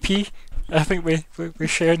it TP? I think we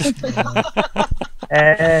shared.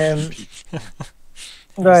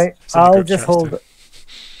 Right. Some I'll group just chats too.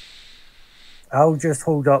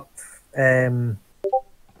 hold up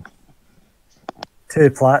 2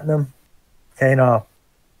 platinum. Kind of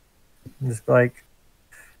just like.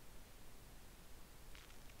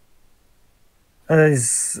 Are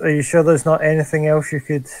you sure there's not anything else you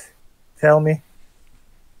could tell me?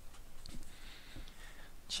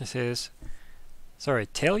 She says, "Sorry,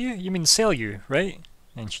 tell you? You mean sell you, right?"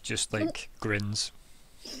 And she just like grins.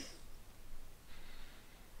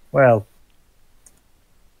 Well,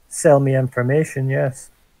 sell me information, yes.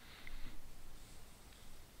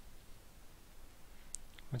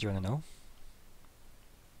 What do you want to know?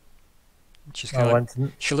 She's I kind want of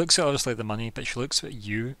to. she looks at obviously the money, but she looks at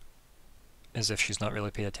you as if she's not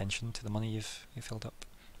really paid attention to the money you've filled up.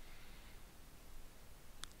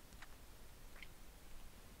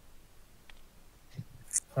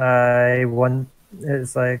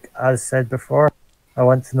 It's like, as said before, I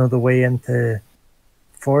want to know the way into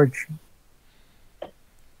Forge.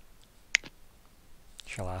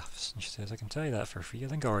 She laughs and she says, "I can tell you that for free. I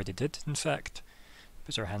think I already did, in fact."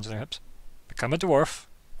 Puts her hands on her hips. "Become a dwarf.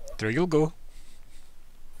 Through you'll go."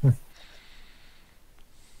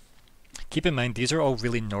 Keep in mind, these are all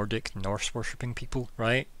really Nordic, Norse worshipping people,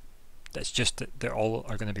 right? That's just that they're all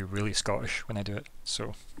are going to be really Scottish when I do it,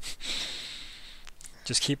 so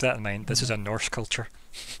just keep that in mind. This is a Norse culture.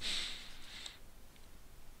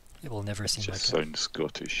 It will never seem Just like it. sounds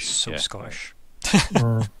Scottish. So yeah. Scottish.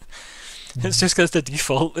 Mm. It's just because the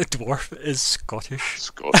default dwarf is Scottish.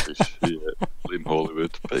 Scottish, yeah. Blame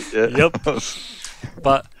Hollywood, but yeah. Yep.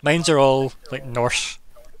 But mines are all like Norse,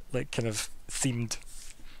 like kind of themed.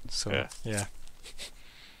 So yeah.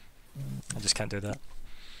 I just can't do that.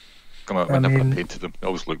 Come on, whenever I painted them, they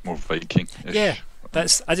always look more Viking. Yeah,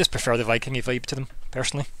 I just prefer the Viking-y vibe to them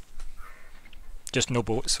personally. Just no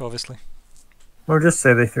boats, obviously. We'll just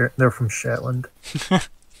say they're from Shetland.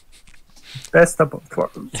 Best up for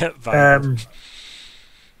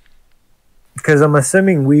because I'm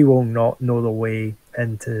assuming we will not know the way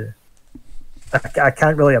into. I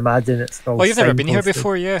can't really imagine it's all. Well, you've never been here signposted.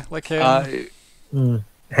 before, yeah? Like,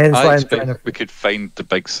 Hence I why I'm expect trying to. we could find the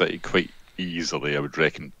big city quite easily, I would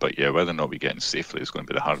reckon. But yeah, whether or not we get in safely is going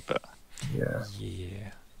to be the hard bit. Yeah.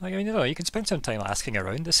 yeah. Like, I mean, you can spend some time asking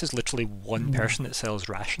around. This is literally one person that sells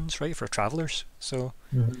rations, right, for travellers. So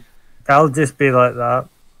I'll just be like that.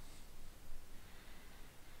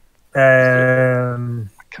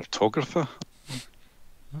 Cartographer.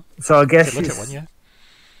 So I guess Could look at one, yeah.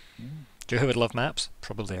 Do you know who would love maps?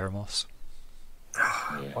 Probably Eremos.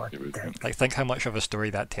 Yeah, you would. Like, think how much of a story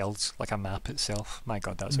that tells, like a map itself. My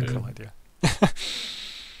god, that's a cool idea.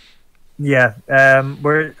 Yeah, I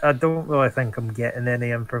don't really think I'm getting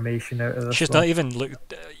any information out of this. She's not even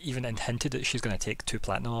even hinted that she's going to take 2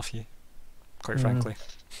 platinum off you, quite frankly.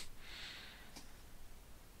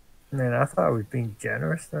 Man, I thought I was being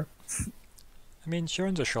generous there. I mean, she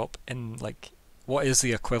runs a shop in, like, what is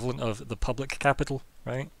the equivalent of the public capital,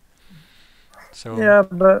 right? So Yeah,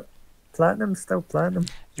 but platinum's still platinum.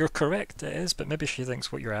 you're correct, it is, but maybe she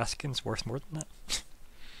thinks what you're asking is worth more than that.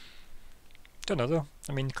 Don't know though.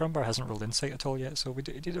 I mean, Crumbar hasn't rolled insight at all yet, so we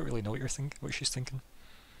don't really know what she's thinking.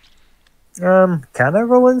 Can I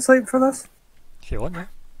roll insight for this? If you want, yeah.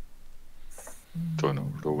 Don't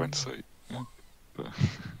know. Roll insight. But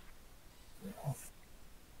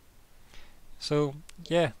So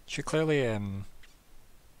yeah, she clearly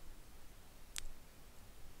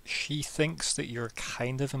she thinks that you're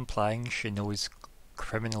kind of implying she knows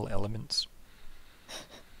criminal elements.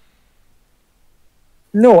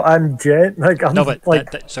 No, I'm like I'm No, but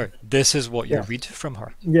like sorry, this is what you Yeah. read from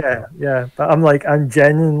her. yeah, but I'm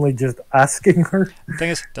genuinely just asking her. The thing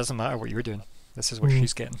is, it doesn't matter what you're doing. This is what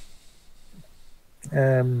she's getting.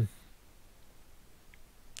 Um,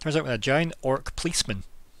 Turns out when a giant orc policeman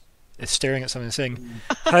is staring at someone and saying,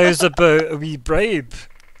 "How's about a wee bribe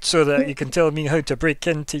so that you can tell me how to break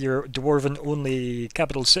into your dwarven-only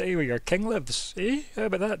capital city where your king lives? Eh? How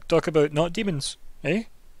about that? Talk about not demons, eh?"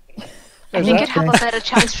 I How's think that? you'd have a better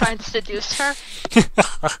chance trying to seduce her.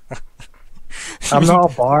 I'm not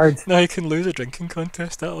a bard. Now you can lose a drinking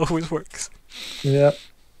contest. That always works. Yeah.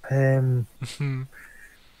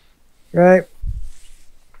 Right.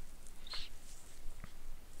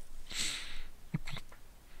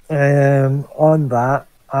 On that,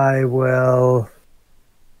 I will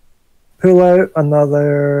pull out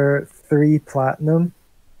another 3 platinum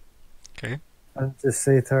Okay. and just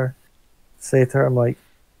say to her, I'm like,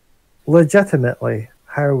 legitimately,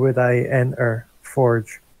 how would I enter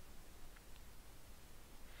Forge?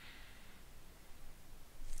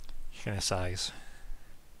 She kind of sighs.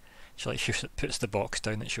 She puts the box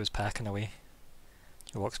down that she was packing away.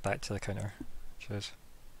 She walks back to the counter. She says,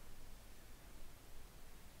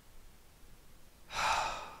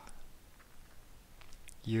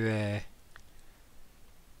 You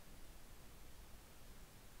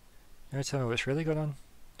ever tell me what's really going on?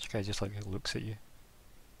 She kind of just like looks at you,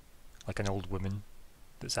 like an old woman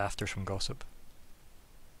that's after some gossip.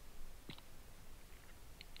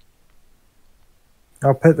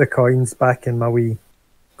 I'll put the coins back in my wee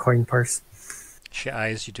coin purse. She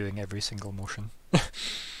eyes you doing every single motion.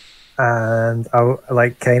 And I'll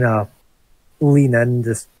like kind of lean in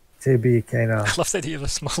just to be kind I of love the idea of a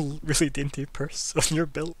small, really dainty purse on your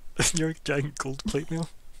belt and your giant gold plate mail.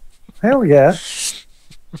 hell yeah.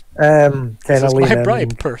 Kind This of is lean my in.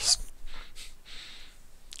 bribe purse.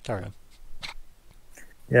 Carry on.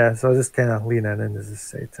 Yeah, so I just kind of lean in and just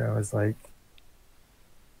say to her, I was like,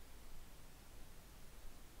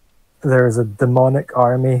 there's a demonic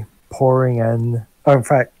army pouring in. Oh, in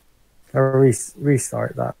fact, I'll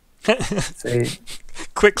restart that. Say,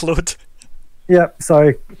 Quick load. yep,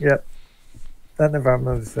 sorry, yep. That never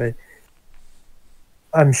happened to say.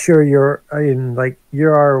 I'm sure you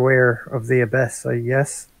are aware of the abyss, so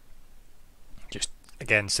yes. Just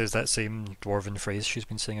again says that same dwarven phrase she's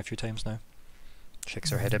been saying a few times now. Shakes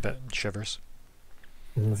her head a bit and shivers.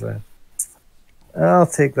 And so, I'll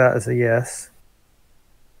take that as a yes.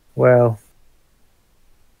 Well,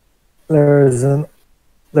 there's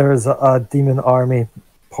a demon army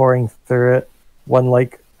pouring through it, one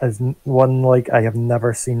like I have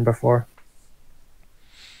never seen before,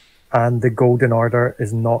 and the Golden Order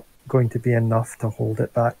is not going to be enough to hold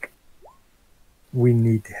it back. We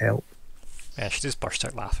need help. Yeah, she just burst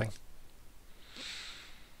out laughing.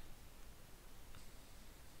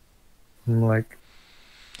 I'm like,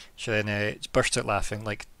 She then bursts out laughing,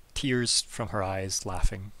 like tears from her eyes,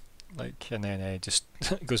 laughing, like, and then just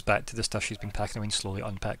goes back to the stuff she's been packing away and slowly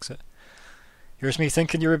unpacks it. Here's me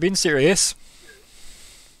thinking you were being serious.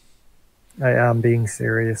 I am being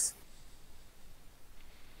serious.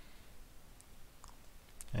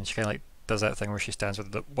 And she kind of like does that thing where she stands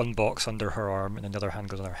with the one box under her arm and another hand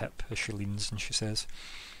goes on her hip as she leans, and she says,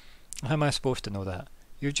 "How am I supposed to know that?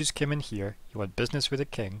 You just came in here, you want business with a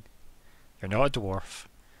king, you're not a dwarf,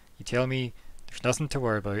 you tell me There's nothing to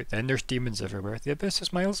worry about. Then there's demons everywhere. The abyss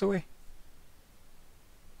is miles away.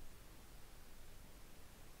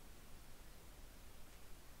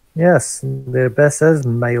 Yes, the abyss is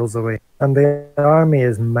miles away, and the army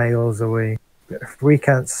is miles away. If we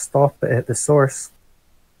can't stop it at the source,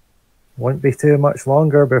 won't be too much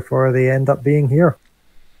longer before they end up being here.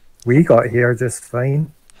 We got here just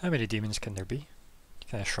fine. How many demons can there be? She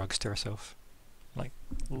kind of shrugs to herself, like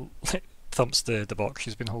thumps the box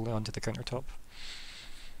she's been holding onto the countertop.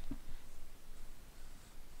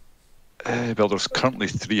 Well, there's currently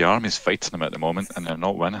 3 armies fighting them at the moment, and they're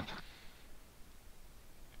not winning.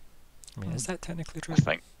 I mean, is that technically true? I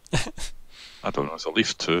think. I don't know. There's at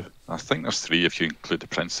least 2. I think there's 3 if you include the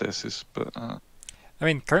princesses. But I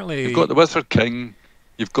mean, currently you've got the Wizard King.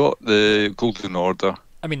 You've got the Golden Order.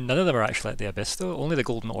 I mean, none of them are actually at the abyss, though. Only the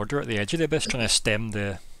Golden Order at the edge of the abyss, trying to stem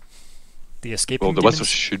the escaping Well, the demons. Wizards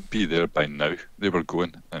should be there by now. They were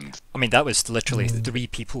going, and I mean, that was literally 3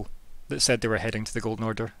 people that said they were heading to the Golden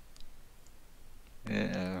Order.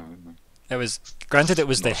 yeah. It was, granted, it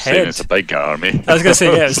was the Not saying head. It's a big army. I was going to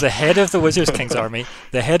say, yeah, it was the head of the Wizard's King's army,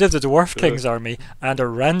 the head of the Dwarf King's army, and a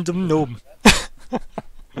random gnome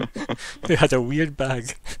who had a weird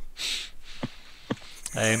bag.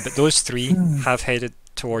 But those 3 have headed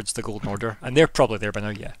towards the Golden Order, and they're probably there by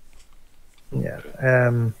now, yeah. Yeah.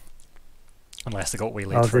 Unless they got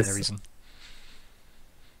waylaid for any reason.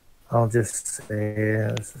 I'll just say,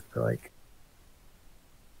 let's just be like,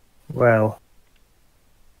 well,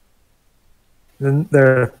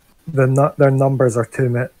 their numbers are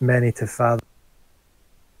too many to fathom,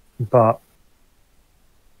 but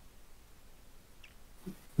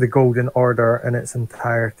the Golden Order in its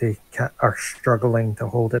entirety are struggling to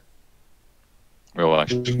hold it. Well,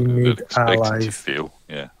 actually, We they're need expecting to allies. fail.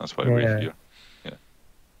 Yeah, that's why we're here.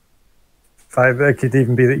 It could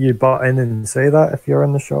even be that you butt in and say that if you're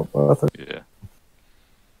in the shop with it. Yeah.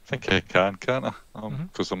 I think I can't I?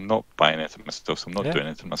 Because I'm not buying anything myself, so I'm not doing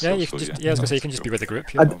anything myself. Yeah, you can so, just, I was going to say, you can just be with the group.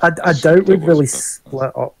 I doubt we'd really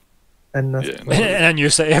split up in this. Yeah. And then you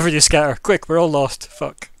say, everybody scatter, quick, we're all lost,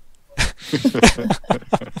 fuck.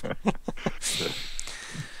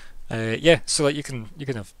 So like you can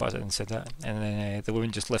have butted and said that, and then the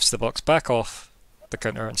woman just lifts the box back off the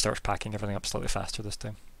counter and starts packing everything up slightly faster this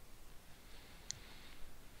time.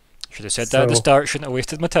 Should have said that at the start, shouldn't have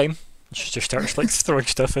wasted my time. She just starts like throwing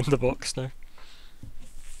stuff in the box now.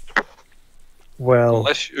 Well,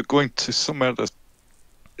 unless you're going to somewhere that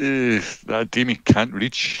demon can't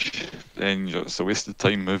reach, then it's a waste of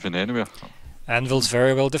time moving anywhere. Anvil's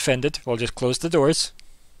very well defended. We'll just close the doors.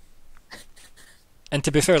 And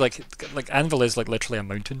to be fair, like Anvil is like literally a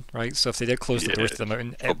mountain, right? So if they did close the doors to the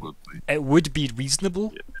mountain, it would be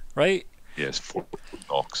reasonable, right? Yeah, it's Fort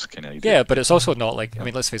Knox kind of idea. Yeah, but it's also not like, I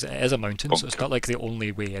mean, let's face it, it is a mountain, so it's not like the only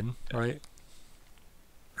way in, right?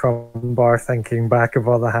 Crumbar thinking back of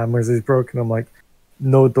all the hammers he's broken, I'm like,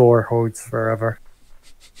 no door holds forever.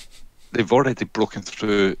 They've already broken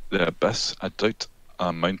through the abyss. I doubt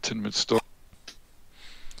a mountain would stop.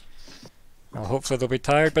 Well, hopefully they'll be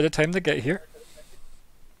tired by the time they get here.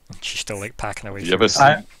 She's still like packing away. You ever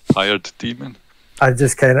seen Tired Demon? I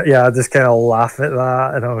just kind of laugh at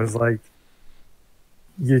that, and I was like,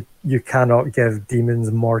 you cannot give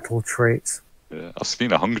demons mortal traits. Yeah, I've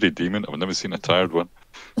seen a hungry demon. I've never seen a tired one.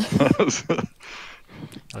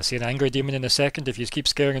 I'll see an angry demon in a second if you keep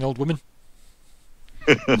scaring an old woman.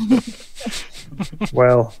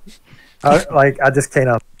 Well, I just kind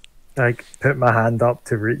of like put my hand up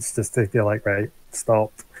to reach just to be like, right,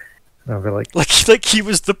 stop. And I'll be like he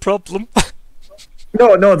was the problem.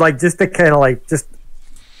 No, like just to kind of like just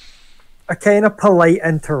a kind of polite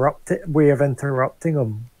way of interrupting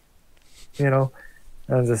him, you know.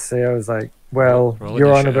 And I'll just say, I was like, well,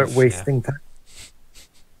 you're on about wasting time.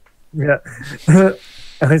 Yeah.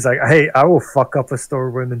 And he's like, hey, I will fuck up a store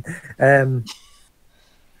woman. And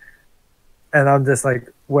I'm just like,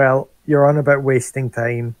 well, you're on about wasting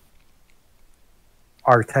time.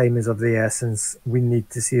 Our time is of the essence. We need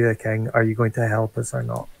to see the king. Are you going to help us or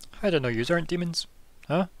not? I don't know, you aren't demons.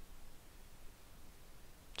 Huh?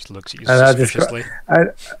 Just looks at you and suspiciously. I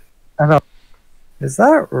know. Is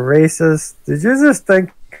that racist? Did you just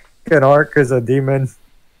think an orc is a demon?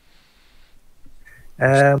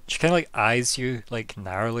 She kind of like eyes you like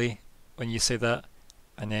narrowly when you say that,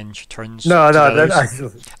 and then she turns.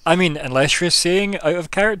 I mean, unless you're saying out of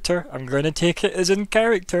character, I'm going to take it as in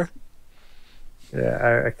character. Yeah,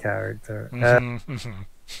 out of character.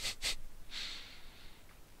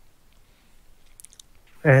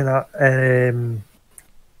 And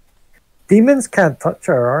demons can't touch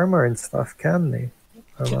our armor and stuff, can they?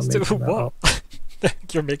 What?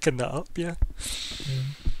 You're making that up, yeah.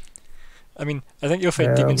 I mean, I think you'll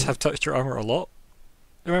find demons have touched your armor a lot.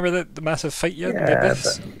 Remember the massive fight you had in the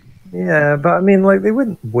abyss? But I mean, like, they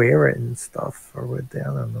wouldn't wear it and stuff, or would they? I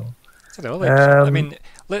don't know. I don't know, like, I mean,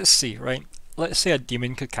 let's see, right? Let's say a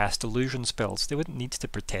demon could cast illusion spells. They wouldn't need to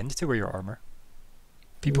pretend to wear your armor.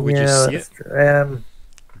 People would just see it. True.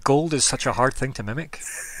 Gold is such a hard thing to mimic.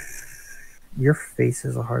 Your face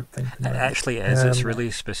is a hard thing to mimic. It actually is. It's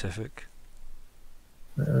really specific.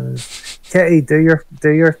 Kitty, do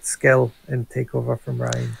your skill and take over from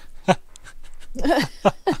Ryan.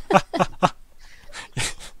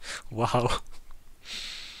 Wow.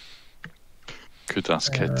 Could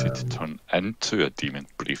ask Kitty to turn into a demon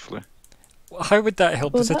briefly. How would that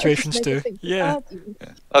help the situation, Stu? Yeah.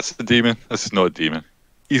 That's the demon. This is not a demon.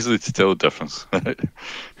 Easily to tell the difference.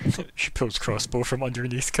 She pulls crossbow from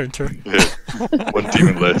underneath counter. Yeah. One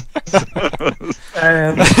demon left.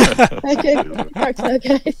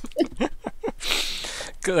 Okay.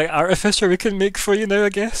 Got like artificer we can make for you now, I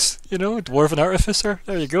guess. You know, dwarven artificer.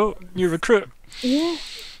 There you go. New recruit. Yeah.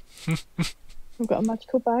 I've got a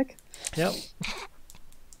magical bag. Yep.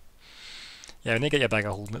 Yeah, we need to get you a bag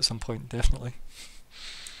of holding at some point, definitely.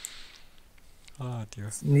 Oh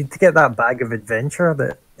dear. Need to get that bag of adventure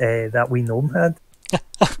that we gnome had.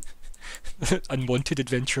 Unwanted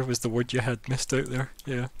adventure was the word you had missed out there.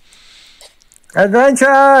 Yeah.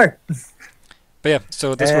 Adventure! But yeah,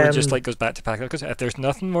 so this one just like goes back to pack up, because if there's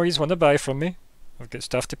nothing more you want to buy from me, I've got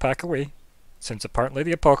stuff to pack away, since apparently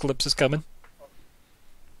the apocalypse is coming.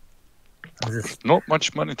 Not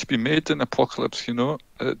much money to be made in apocalypse, you know.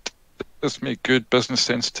 It does make good business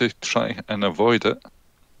sense to try and avoid it.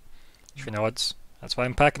 She nods. That's why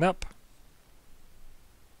I'm packing up.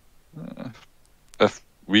 If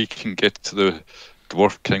we can get to the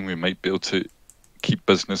Dwarf King, we might be able to keep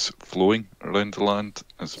business flowing around the land.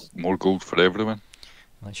 There's more gold for everyone.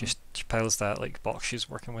 And then she piles that like box she's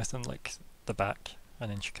working with in like the back,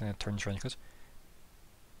 and then she kind of turns around and goes,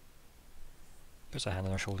 puts a hand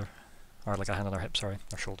on her shoulder, or like a hand on her hip. Sorry,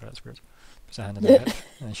 her shoulder. That's weird. Puts a hand on her hip,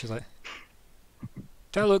 and then she's like,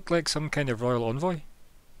 "Do I look like some kind of royal envoy?"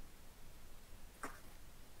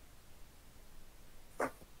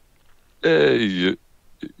 I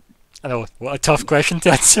know, what a tough question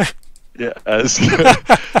to answer. Yeah, as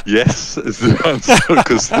yes is the answer,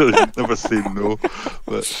 because they never say no.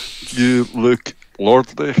 But you look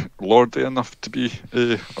lordly enough to be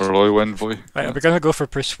a royal envoy. Right, are we going to go for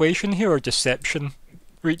persuasion here or deception?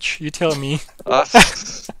 Reach, you tell me.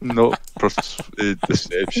 That's not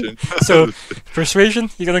deception. So,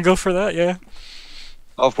 persuasion, you going to go for that, yeah?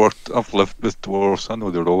 I've lived with dwarves, I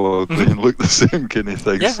know they're all ugly and look the same kind of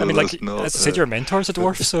thing. Yeah, so I mean, like, not, as I said, your mentor's a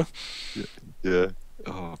dwarf, so... Yeah.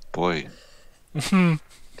 Oh, boy.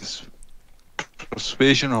 This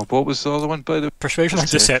persuasion, or what was the other one, by the way? Persuasion or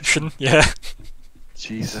deception, yeah.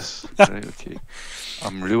 Jesus. Right, okay.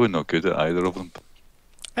 I'm really not good at either of them.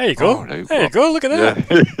 There you go. Right, there you go, look at that.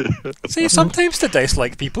 Yeah. See, sometimes the dice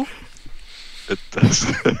like people. It does.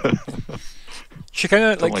 She kind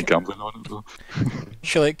of like gambling on it though.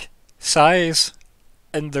 She like sighs,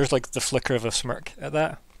 and there's like the flicker of a smirk at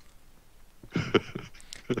that.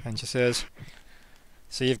 And she says,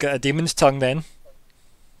 "So you've got a demon's tongue then?"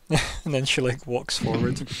 And then she like walks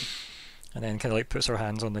forward, and then kind of like puts her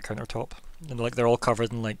hands on the countertop, and like they're all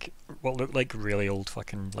covered in like what look like really old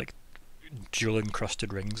fucking like jewel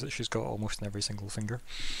encrusted rings that she's got almost in every single finger.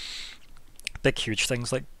 Big huge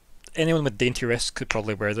things, like anyone with dainty wrists could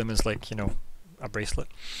probably wear them as like, you know, a bracelet.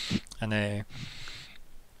 And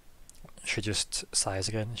she just sighs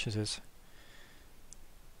again and she says,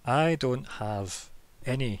 "I don't have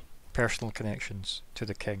any personal connections to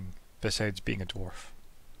the king besides being a dwarf."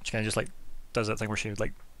 She kind of just like does that thing where she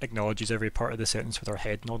like acknowledges every part of the sentence with her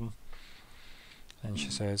head nodding. And she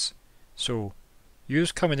says, "So,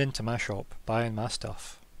 you's coming into my shop, buying my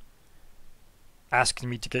stuff, asking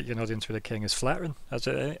me to get you an audience with the king is flattering, as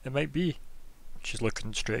it might be." She's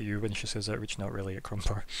looking straight at you when she says that, reaching out really at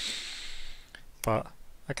Crumbar. "But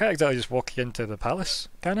I can't exactly just walk you into the palace,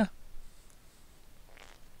 can I?"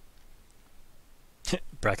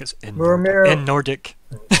 Brackets in Nordic.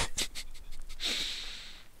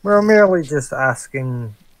 We're merely just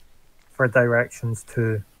asking for directions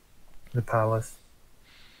to the palace,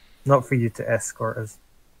 not for you to escort us.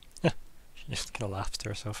 She just kind of laughs to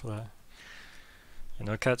herself for that. "You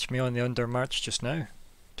know, catch me on the undermarch just now.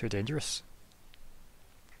 Too dangerous.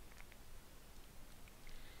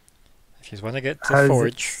 If you want to get to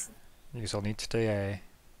Forge, you will need to be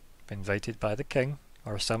invited by the king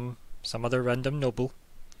or some other random noble.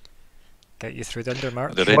 Get you through the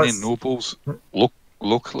undermarch." Are there any nobles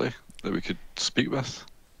locally that we could speak with?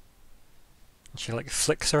 She like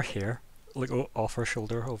flicks her hair. like off her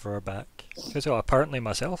shoulder, over her back. She goes, "Oh, apparently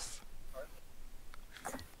myself."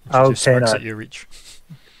 And she just smirks at you, Reach.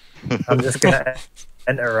 I'm just gonna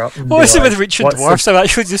interrupt. What is it with Reach and dwarfs? I'm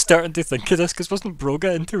actually just starting to think of this, because wasn't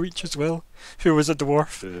Broga into Reach as well? Who was a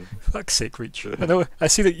dwarf? Yeah. Fuck's sake, Reach. I know. I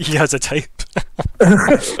see that he has a type.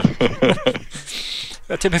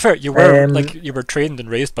 To be fair, you were you were trained and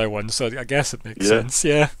raised by one, so I guess it makes sense.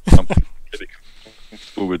 Yeah. I'm pretty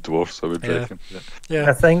comfortable with dwarfs, I would reckon. Yeah.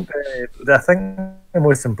 I think the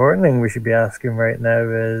most important thing we should be asking right now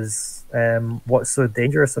is what's so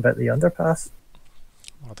dangerous about the underpass?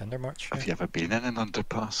 Oh, Tinder March. Have you ever been in an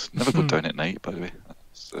underpass? Never go down at night, by the way.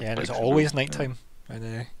 And it's always night time.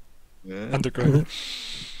 Underground.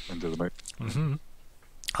 Under the mountain.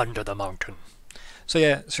 Under the mountain. So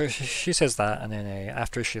yeah, so she says that, and then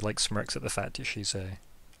after she like smirks at the fact that she's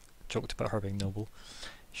joked about her being noble,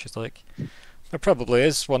 she's like, there probably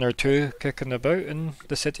is one or two kicking about in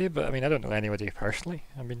the city, but I mean, I don't know anybody personally.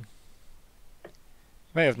 I mean, you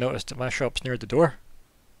might have noticed that my shop's near the door.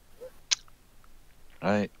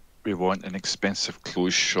 Right, we want an expensive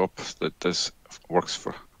clothes shop that works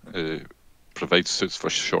for provides suits for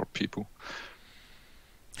short people.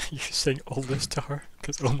 You saying all this to her?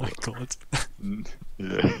 Because oh my god.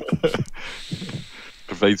 Yeah.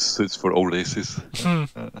 Provides suits for all races,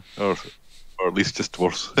 or at least just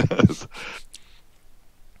dwarfs.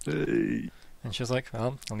 And she's like,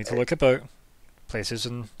 well, I'll need to look about. Places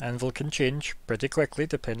in Anvil can change pretty quickly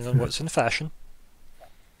depending on what's in fashion.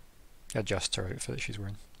 Adjusts her outfit that she's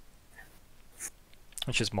wearing.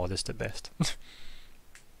 And she's modest at best.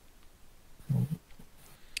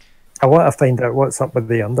 I want to find out what's up with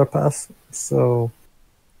the underpass. So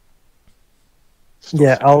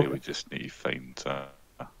we just need to find a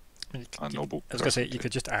noble. I was gonna say you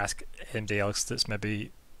could just ask anybody else that's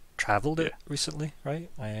maybe travelled it recently, right?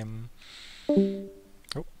 Oh,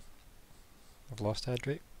 I've lost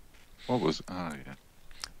Adrienne. What was? Yeah.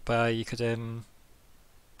 But you could I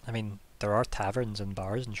mean, there are taverns and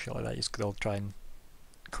bars and shit like that. You could all try and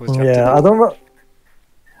cozy up to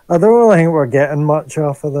I don't really think we're getting much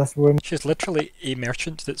off of this woman. She's literally a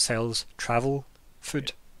merchant that sells travel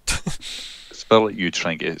food. It's about like you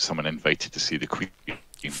trying to get someone invited to see the Queen.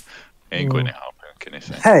 Ain't going to happen, can I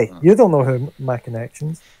say? Hey, you don't know who my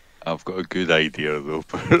connections. I've got a good idea though.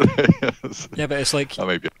 Yeah, but it's like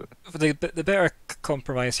the better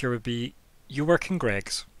compromise here would be you work in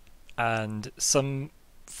Greg's, and some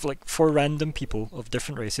like 4 random people of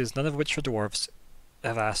different races, none of which are dwarves,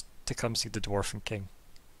 have asked to come see the Dwarfen King,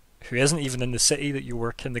 who isn't even in the city that you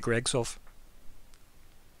work in the Greg's of.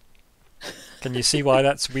 Can you see why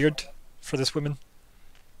that's weird for this woman?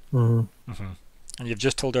 And you've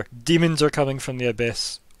just told her demons are coming from the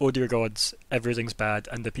abyss. Oh dear gods, everything's bad,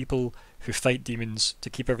 and the people who fight demons to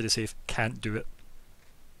keep everything safe can't do it.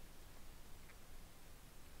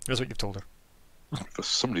 That's what you've told her. For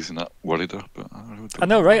some reason that worried her, but I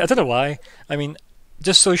know, right? I don't know why. I mean,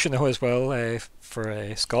 just so you know as well,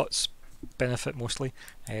 for Scott's benefit mostly,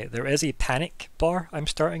 there is a panic bar I'm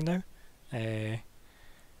starting now,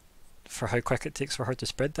 for how quick it takes for her to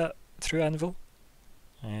spread that through Anvil,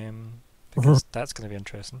 because that's going to be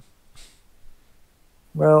interesting.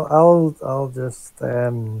 Well, I'll just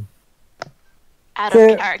out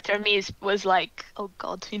of character, me was like, oh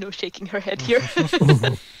god, shaking her head here.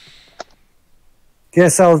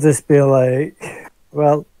 Guess I'll just be like,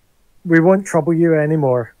 well, we won't trouble you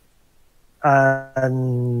anymore,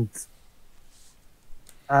 and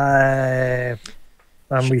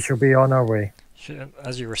we shall be on our way.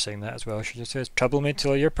 As you were saying that as well, she just says, trouble me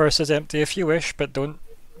till your purse is empty if you wish, but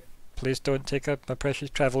please don't take up my precious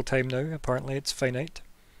travel time now. Apparently it's finite.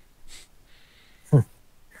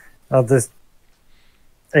 I'll just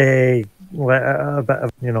let a bit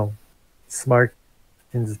of smirk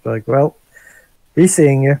and just be like, well, be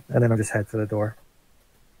seeing you, and then I'll just head for the door.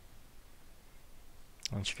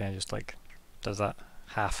 And she kind of just like does that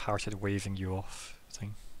half-hearted waving you off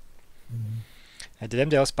thing. Did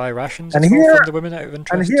anybody else buy rations from the women out of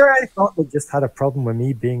interest? And here I thought they just had a problem with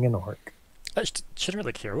me being an orc. She didn't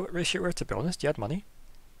really care what race you were, to be honest. You had money.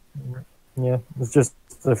 Yeah, it was just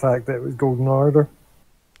the fact that it was Golden Order.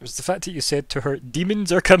 It was the fact that you said to her,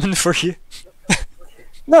 demons are coming for you.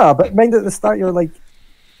 No, but mind at the start you're like,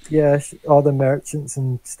 yeah, all the merchants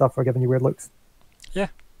and stuff are giving you weird looks. Yeah.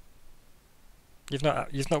 You've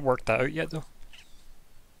not worked that out yet, though.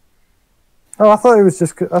 Oh, I thought it was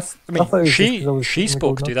just. She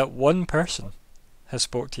spoke to you. That one person has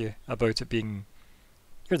spoke to you about it being.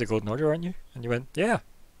 You're the Golden Order, aren't you? And you went, yeah,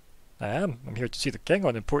 I am. I'm here to see the king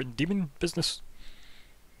on important demon business.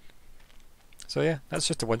 So yeah, that's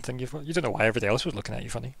just the one thing you don't know why everybody else was looking at you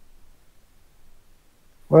funny.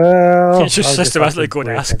 Well, You just I'll systematically have to go and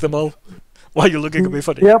break ask it. them all. Why are you looking at me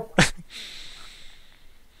funny? Yep.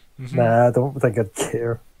 Mhm. Nah, I don't think I'd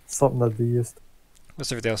care. Something I'd be used to. What's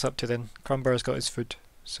everybody else up to then? Crumbar's got his food,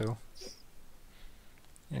 so.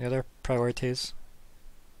 Any other priorities?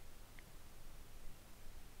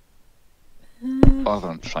 Other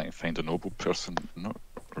than trying to find a noble person, not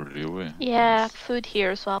really. Yeah, food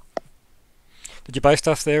here as well. Did you buy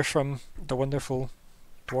stuff there from the wonderful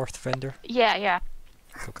dwarf vendor? Yeah, yeah.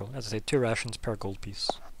 Cool, cool. As I say, 2 rations per gold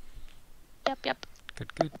piece. Yep, yep.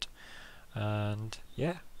 Good, good. And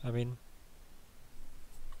yeah, I mean,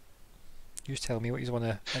 you tell me what you want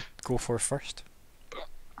to go for first.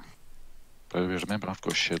 By the way, remember I've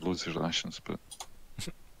got shed loads of rations, but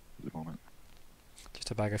at the moment.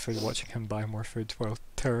 Just a bag of food, watching him buy more food while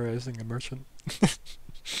terrorizing a merchant.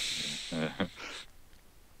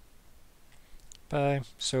 Bye.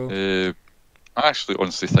 So. I actually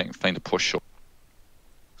honestly think find a posh shop.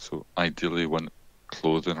 So ideally one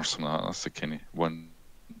clothing or something like that. That's the kind of one.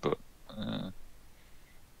 But I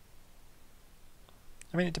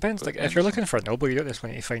mean, it depends. Like, if you're looking for a noble, you don't just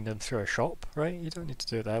want to find them through a shop, right? You don't need to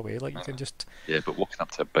do it that way. Like, you can just. Yeah, but walking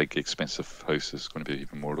up to a big, expensive house is going to be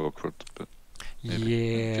even more awkward. But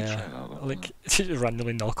maybe could try that, like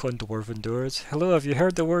randomly knock on dwarven doors. Hello, have you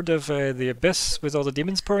heard the word of the abyss with all the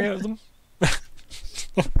demons pouring out of them?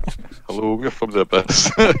 Hello, we're from the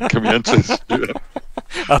abyss. Can we interest you?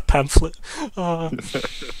 A pamphlet. Oh.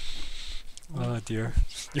 Oh dear.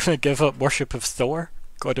 You're gonna give up worship of Thor,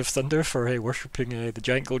 god of thunder, for worshipping the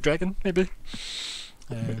giant gold dragon, maybe?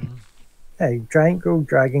 Hey, giant gold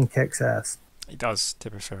dragon kicks ass. He does,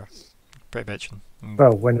 to be fair. Pretty bitchin'.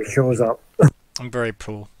 Well, when he shows up. I'm very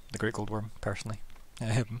pro the Great Gold Worm, personally.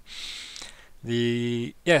 So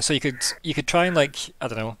you could try and, like, I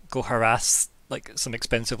don't know, go harass like some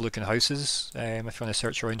expensive looking houses. If you want to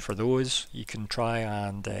search around for those, you can try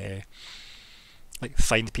and like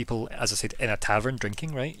find people, as I said, in a tavern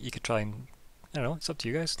drinking. Right? You could try and, I don't know, it's up to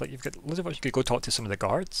you guys. Like, you've got loads of options. You could go talk to some of the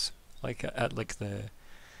guards, like at like the.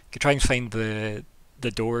 You could try and find the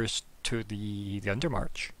doors to the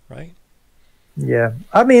Undermarch, right? Yeah,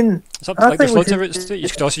 I mean, It's up to, like, there's loads of routes to it. You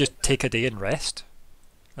could also just take a day and rest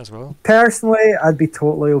as well. Personally, I'd be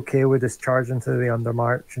totally okay with just charging to the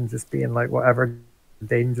Undermarch and just being like, whatever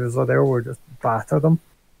dangers are there, we'll just batter them.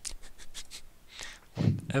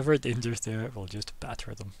 Whatever dangers there, we'll just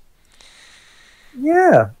batter them.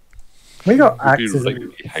 Yeah. We got We'll be axes.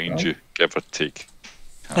 right behind you, give or take.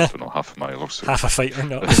 I don't know, half a mile or so. Half a fight or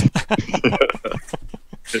not.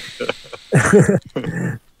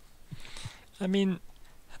 I mean,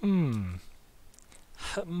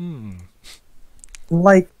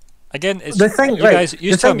 Like, again, it's the thing, you right, guys.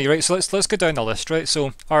 You the tell thing- me, right? So let's go down the list, right?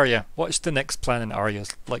 So Arya, what's the next plan in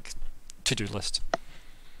Arya's like to-do list?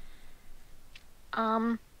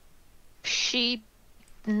 She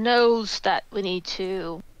knows that we need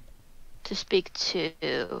to speak to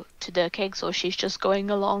the king, so she's just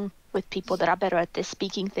going along with people that are better at this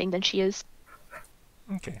speaking thing than she is.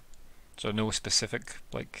 Okay, so no specific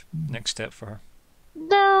like next step for her.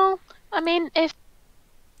 No, I mean, if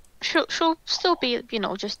she'll still be,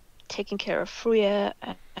 just taking care of Freya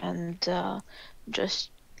and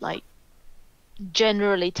just like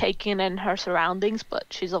generally taking in her surroundings, but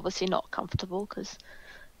she's obviously not comfortable because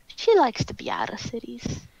she likes to be out of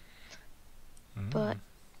cities. But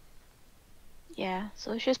yeah,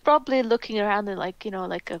 so she's probably looking around and like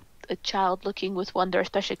a child looking with wonder,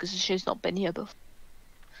 especially because she's not been here before.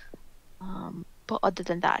 But other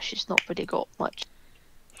than that, she's not really got much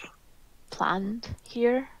planned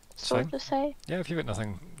here, so to say. Yeah, if you've got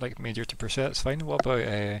nothing like major to pursue, that's fine. What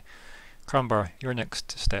about Crumbar? Your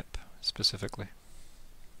next step specifically?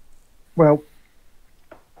 well,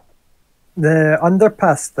 the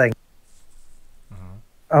underpass thing,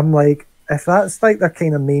 I'm like, if that's like their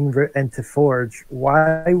kind of main route into Forge,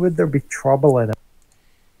 why would there be trouble in it?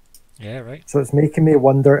 Yeah, right. So it's making me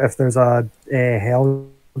wonder if there's a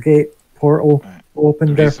Hellgate portal open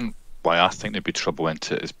The there. reason why I think there'd be trouble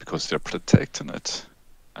into it is because they're protecting it,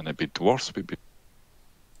 and it'd be dwarves would be,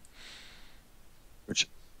 which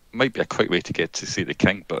might be a quick way to get to see the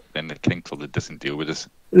king, but then the king probably doesn't deal with us.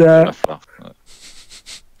 Yeah,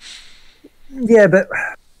 yeah, but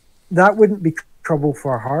that wouldn't be trouble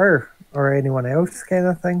for her or anyone else, kind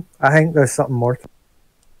of thing. I think there's something more to it.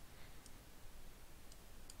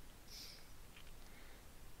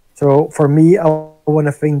 So for me, I want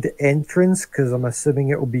to find the entrance because I'm assuming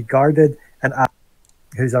it will be guarded, and ask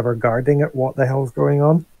who's ever guarding it what the hell's going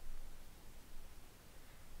on.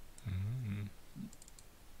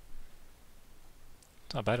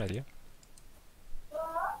 Not a bad idea.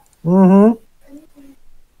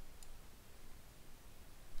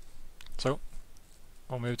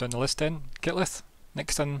 we'll move down the list then. Kitlith,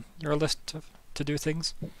 next on your list to do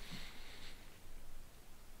things.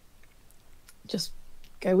 Just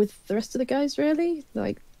go with the rest of the guys, really.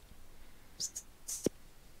 Like,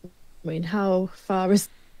 I mean, how far is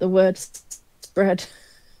the word spread?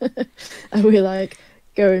 Are we like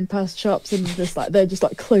going past shops and just like they're just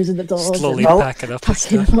like closing the doors, slowly and packing up.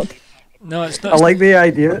 packing up? No, it's not. I like the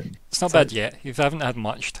idea. It's not bad yet. You haven't had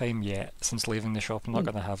much time yet since leaving the shop. I'm not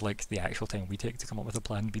going to have like the actual time we take to come up with a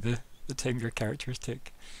plan be the time your characters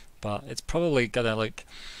take. But it's probably gonna like,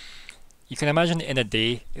 you can imagine in a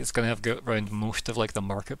day it's gonna have got around most of like the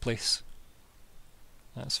marketplace.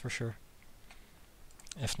 That's for sure.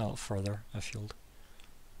 If not further afield.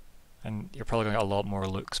 And you're probably gonna get a lot more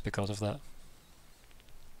looks because of that.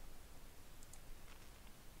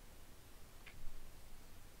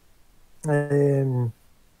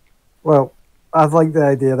 Well, I like the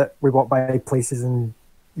idea that we walk by places and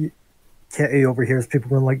Kitty overhears people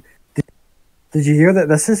going like, "Did you hear that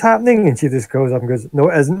this is happening?" And she just goes up and goes, "No,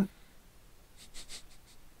 it isn't."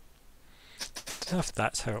 I don't know if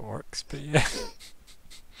that's how it works, but yeah.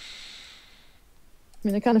 I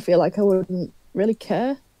mean, I kind of feel like I wouldn't really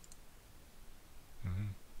care.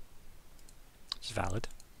 It's valid.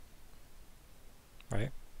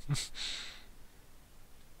 Right?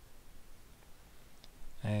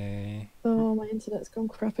 Oh, my internet's gone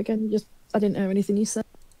crap again. I didn't hear anything you said.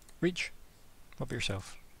 Reach. What about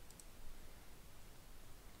yourself?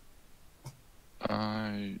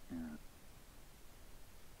 I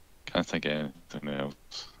can't think of anything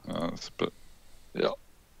else. But yeah,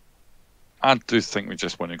 I do think we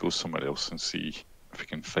just want to go somewhere else and see if we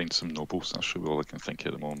can find some nobles. That's really all I can think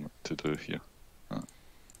at the moment to do here.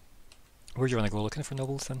 Where do you want to go looking for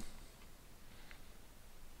nobles then?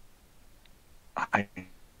 I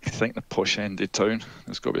think the posh end of town.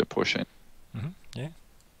 There's got to be a posh end. Yeah.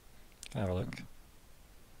 Can have a look.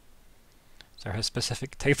 Is there a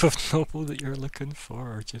specific type of noble that you're looking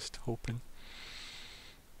for, or just hoping?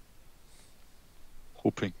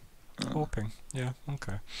 Hoping. Hoping. Yeah.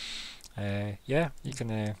 Okay. Yeah. You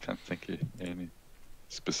can. Can't think of any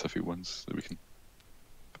specific ones that we can.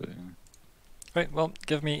 But, Right. Well,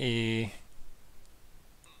 give me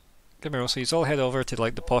a roll. So you all head over to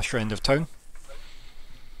like the posher end of town.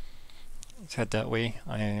 Let's head that way.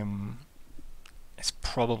 It's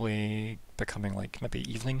probably becoming like maybe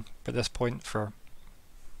evening by this point for,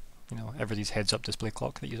 you know, everybody's heads up display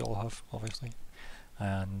clock that you all have, obviously.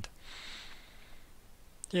 And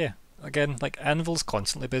yeah, again, like Anvil's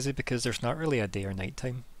constantly busy because there's not really a day or night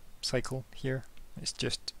time cycle here. It's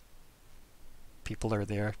just people are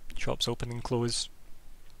there, shops open and close.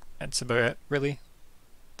 That's about it, really.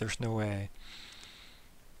 There's no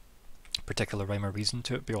particular rhyme or reason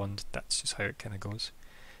to it beyond that's just how it kind of goes.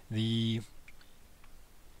 To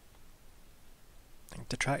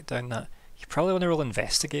track down that, you probably want to roll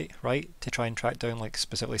investigate, right? To try and track down like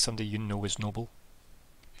specifically somebody you know is noble.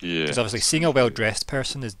 yeah. Because obviously seeing a well-dressed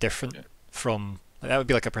person is different from, like, that would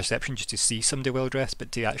be like a perception just to see somebody well-dressed,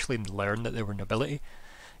 but to actually learn that they were nobility,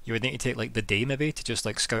 you would need to take like the day maybe to just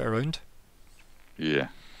like scout around. Yeah.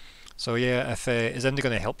 So yeah, if is anybody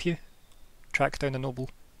going to help you track down a noble?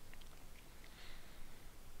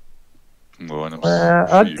 No, and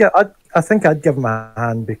I'm I think I'd give him a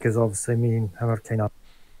hand because obviously me and him are kind of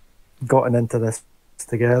gotten into this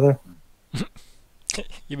together.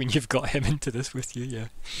 You mean you've got him into this with you, yeah.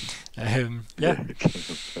 Yeah. Do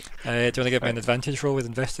you want to give me an advantage roll with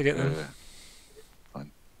investigate then?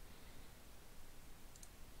 Fine.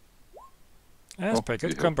 Yeah, that's pretty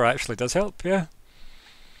good. Crumbar actually does help, yeah.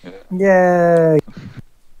 Yay!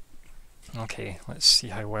 Okay, let's see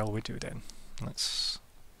how well we do then.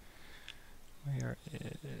 Where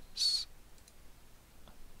is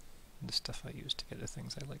the stuff I use to get the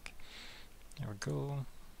things I like? There we go.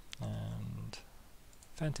 And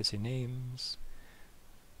fantasy names.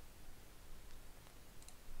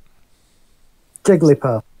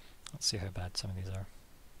 Jigglypuff. Let's see how bad some of these are.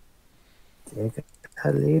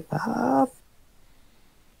 Jigglypuff.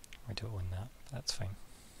 We don't own that, but that's fine.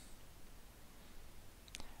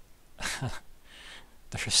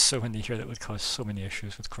 There's so many here that would cause so many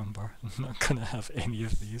issues with Crumbar. I'm not gonna have any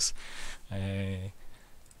of these.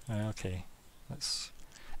 Okay, let's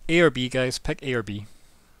A or B, guys. Pick A or B.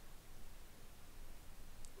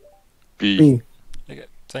 B. Okay,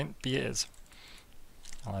 fine. B it is.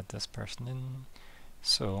 I'll add this person in.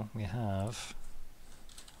 So we have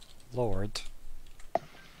Lord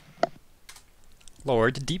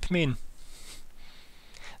Deepmane.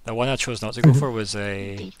 The one I chose not to go for was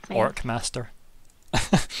a Orc Master.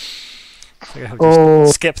 So I'll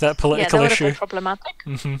just skip that political that issue. Been problematic.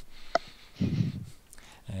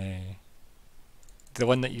 the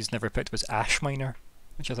one that you've never picked was Ash Miner,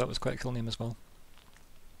 which I thought was quite a cool name as well.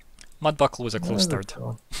 Mudbuckle was a close third.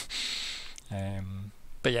 Cool.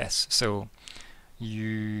 But yes, so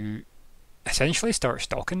you essentially start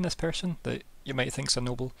stalking this person that you might think's a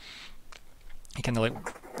noble. You kind of like,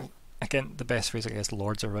 again, the best phrase I guess,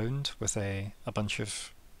 lords around with a bunch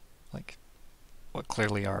of like what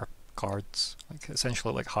clearly are guards, like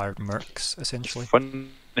essentially like hired mercs, essentially. Funny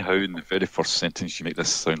how in the very first sentence you make this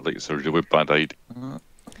sound like it's a really bad idea.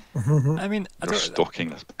 I mean, You're stalking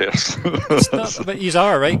this person. It's not, but you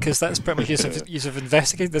are, right? Because that's pretty much you've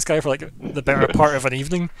investigated this guy for like the better part of an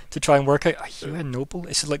evening to try and work out, are you a noble?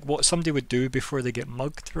 It's like what somebody would do before they get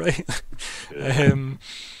mugged, right? Yeah.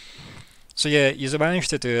 So yeah, you managed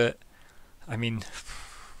to do it. I mean,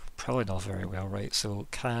 probably not very well, right? So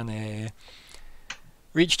can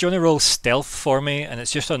Reach, do you want to roll stealth for me? And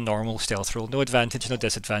it's just a normal stealth roll. No advantage, no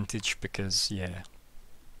disadvantage, because, yeah.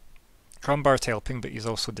 Crumbar's helping, but he's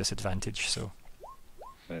also disadvantaged, so...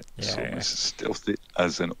 So this is stealthy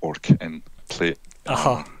as an orc in play.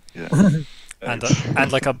 Uh-huh. Yeah.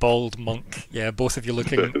 And like a bald monk. Yeah, both of you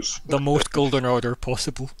looking the most golden order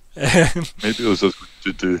possible. Maybe it was us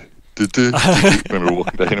to do when we were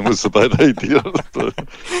walking behind him was a bad idea. But...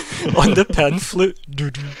 On the pan flute.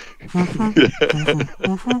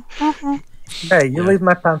 Hey, you leave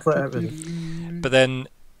my pamphlet out with it. But then,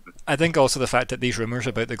 I think also the fact that these rumours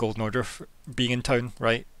about the Golden Order being in town,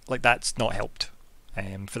 right? Like that's not helped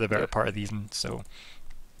for the better part of the evening. So,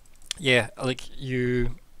 yeah, like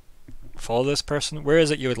you follow this person. Where is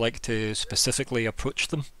it you would like to specifically approach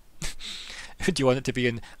them? Do you want it to be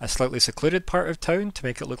in a slightly secluded part of town to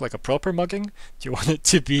make it look like a proper mugging? Do you want it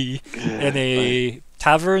to be in a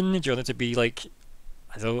tavern? Do you want it to be like,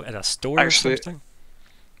 I don't know, in a store Actually, or something?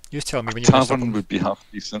 You just tell me when a you tavern would be half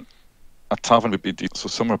decent. A tavern would be decent, so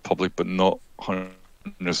somewhere public, but not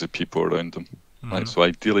hundreds of people around them. Mm-hmm. Right, so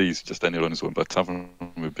ideally, he's just anywhere on his own, but a tavern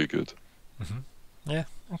would be good. Mm-hmm. Yeah.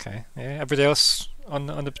 Okay. Yeah. Everybody else on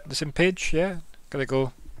the same page? Yeah. Gotta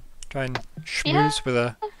go try and schmooze with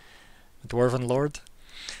a dwarven lord.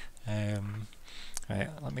 Right.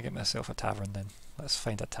 Let me get myself a tavern then. Let's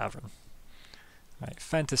find a tavern. Right.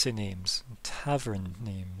 Fantasy names. Tavern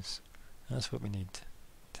names. That's what we need.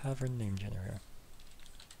 Tavern name generator.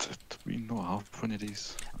 Did we not have one of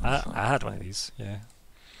these? I had one of these, yeah.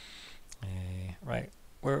 Right,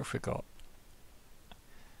 where have we got?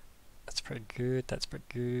 That's pretty good, that's pretty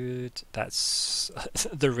good. That's...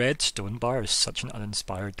 the Red Stone Bar is such an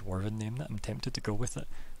uninspired dwarven name that I'm tempted to go with it.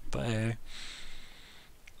 But,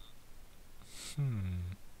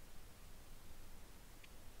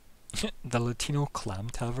 the Latino Clam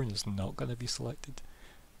Tavern is not going to be selected.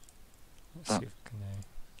 Let's see if we can...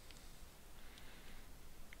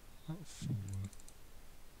 Let's see.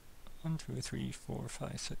 1, 2, 3, 4,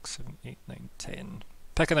 5, 6, 7, 8, 9, 10.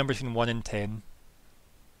 Pick a number between 1 and 10.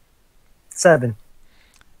 7.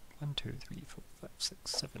 1, 2, 3, 4, 5,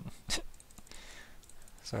 6, 7.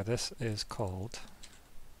 So this is called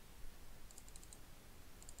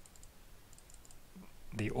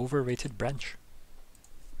the Overrated Branch.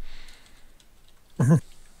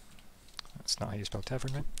 That's not how you spell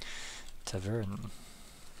tavern, right? Tavern.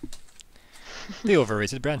 The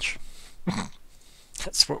Overrated Branch.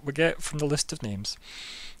 That's what we get from the list of names.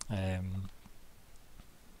 There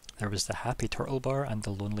was the Happy Turtle Bar and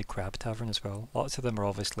the Lonely Crab Tavern as well. Lots of them are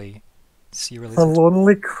obviously sea related. The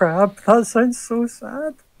Lonely Crab? That sounds so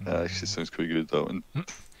sad. That actually sounds quite good, that one.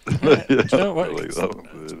 Yeah, do you know what? I like that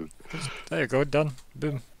one. There you go, done.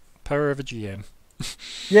 Boom. Power of a GM.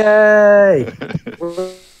 Yay!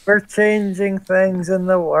 We're changing things in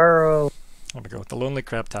the world. There we go. The Lonely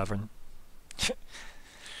Crab Tavern.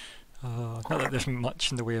 Not that there's much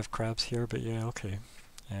in the way of crabs here, but yeah, okay.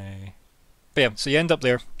 But yeah, so you end up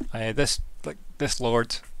there. This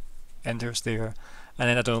lord enters there, and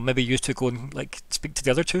then I don't know. Maybe you two go and like speak to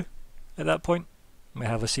the other two at that point. We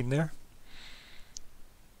have a scene there.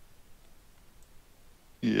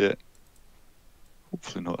 Yeah.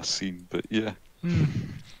 Hopefully not a scene, but yeah.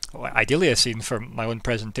 Well, ideally a scene for my own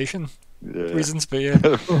presentation reasons, but yeah.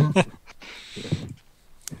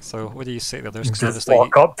 So what do you say to the others? Just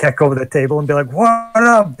walk up, kick over the table and be like, "What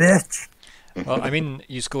up, bitch?" Well, I mean,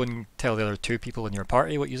 you just go and tell the other two people in your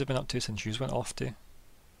party what you've been up to since you went off to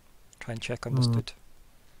try and check on this dude.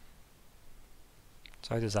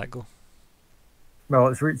 So how does that go? Well,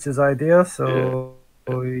 it's Reach's idea, so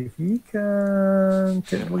he can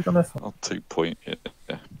take the lead on this one. I'll take point. Yeah.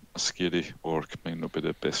 A scary orc might not be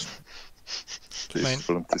the best place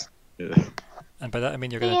for him to... Yeah. And by that I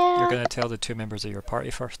mean you're gonna tell the two members of your party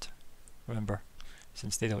first. Remember,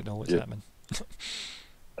 since they don't know what's happening.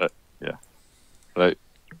 Yeah. Right.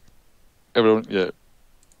 Everyone,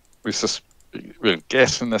 we're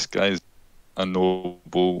guessing this guy's a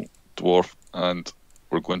noble dwarf, and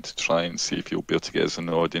we're going to try and see if he'll be able to get us an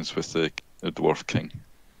audience with the dwarf king.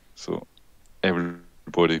 So,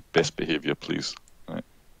 everybody, best behaviour, please. Right.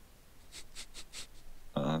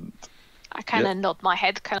 And I kind of nod my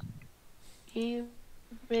head, kind of. You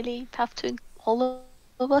really have to all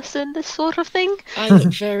of us in this sort of thing? I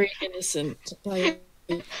look very innocent. Like,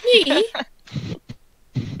 me?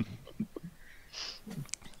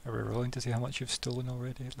 Are we rolling to see how much you've stolen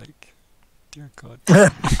already? Like, dear God.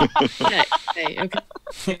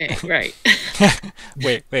 Okay, right.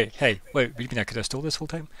 wait, hey, what do you mean I could have stole this whole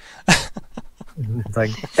time?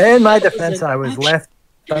 Like, in my defense, I was left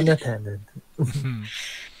unattended.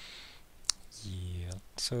 Yeah.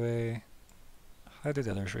 So, how did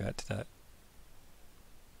the others react to that?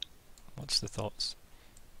 What's the thoughts?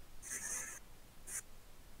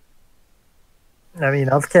 I mean,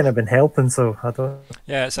 I've kind of been helping, so I don't.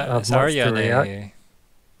 Yeah, it's have much Arya to and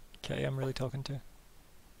Kitty I'm really talking to.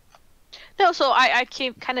 No, so I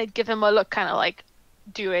kind of give him a look, kind of like,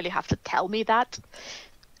 do you really have to tell me that?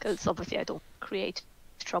 Because obviously I don't create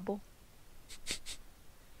trouble.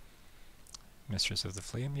 Mistress of the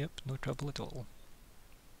Flame, yep, no trouble at all.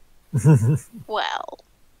 Well,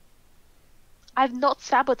 I've not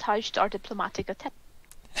sabotaged our diplomatic attempt.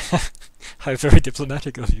 How very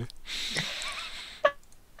diplomatic of you.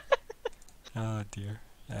 Oh dear.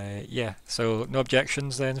 Yeah, so no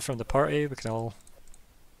objections then from the party, we can all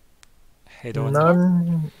head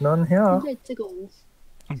on. None here. Let's go.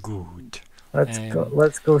 Good.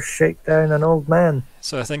 Let's go shake down an old man.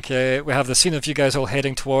 So I think we have the scene of you guys all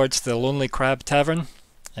heading towards the Lonely Crab Tavern,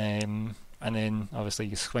 and then obviously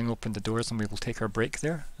you swing open the doors and we will take our break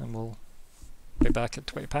there, and we'll be back at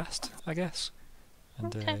 20 past, I guess.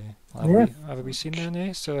 And have we seen then,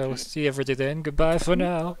 eh? So I'll see everybody then. Goodbye for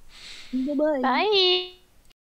now. Bye-bye. Bye.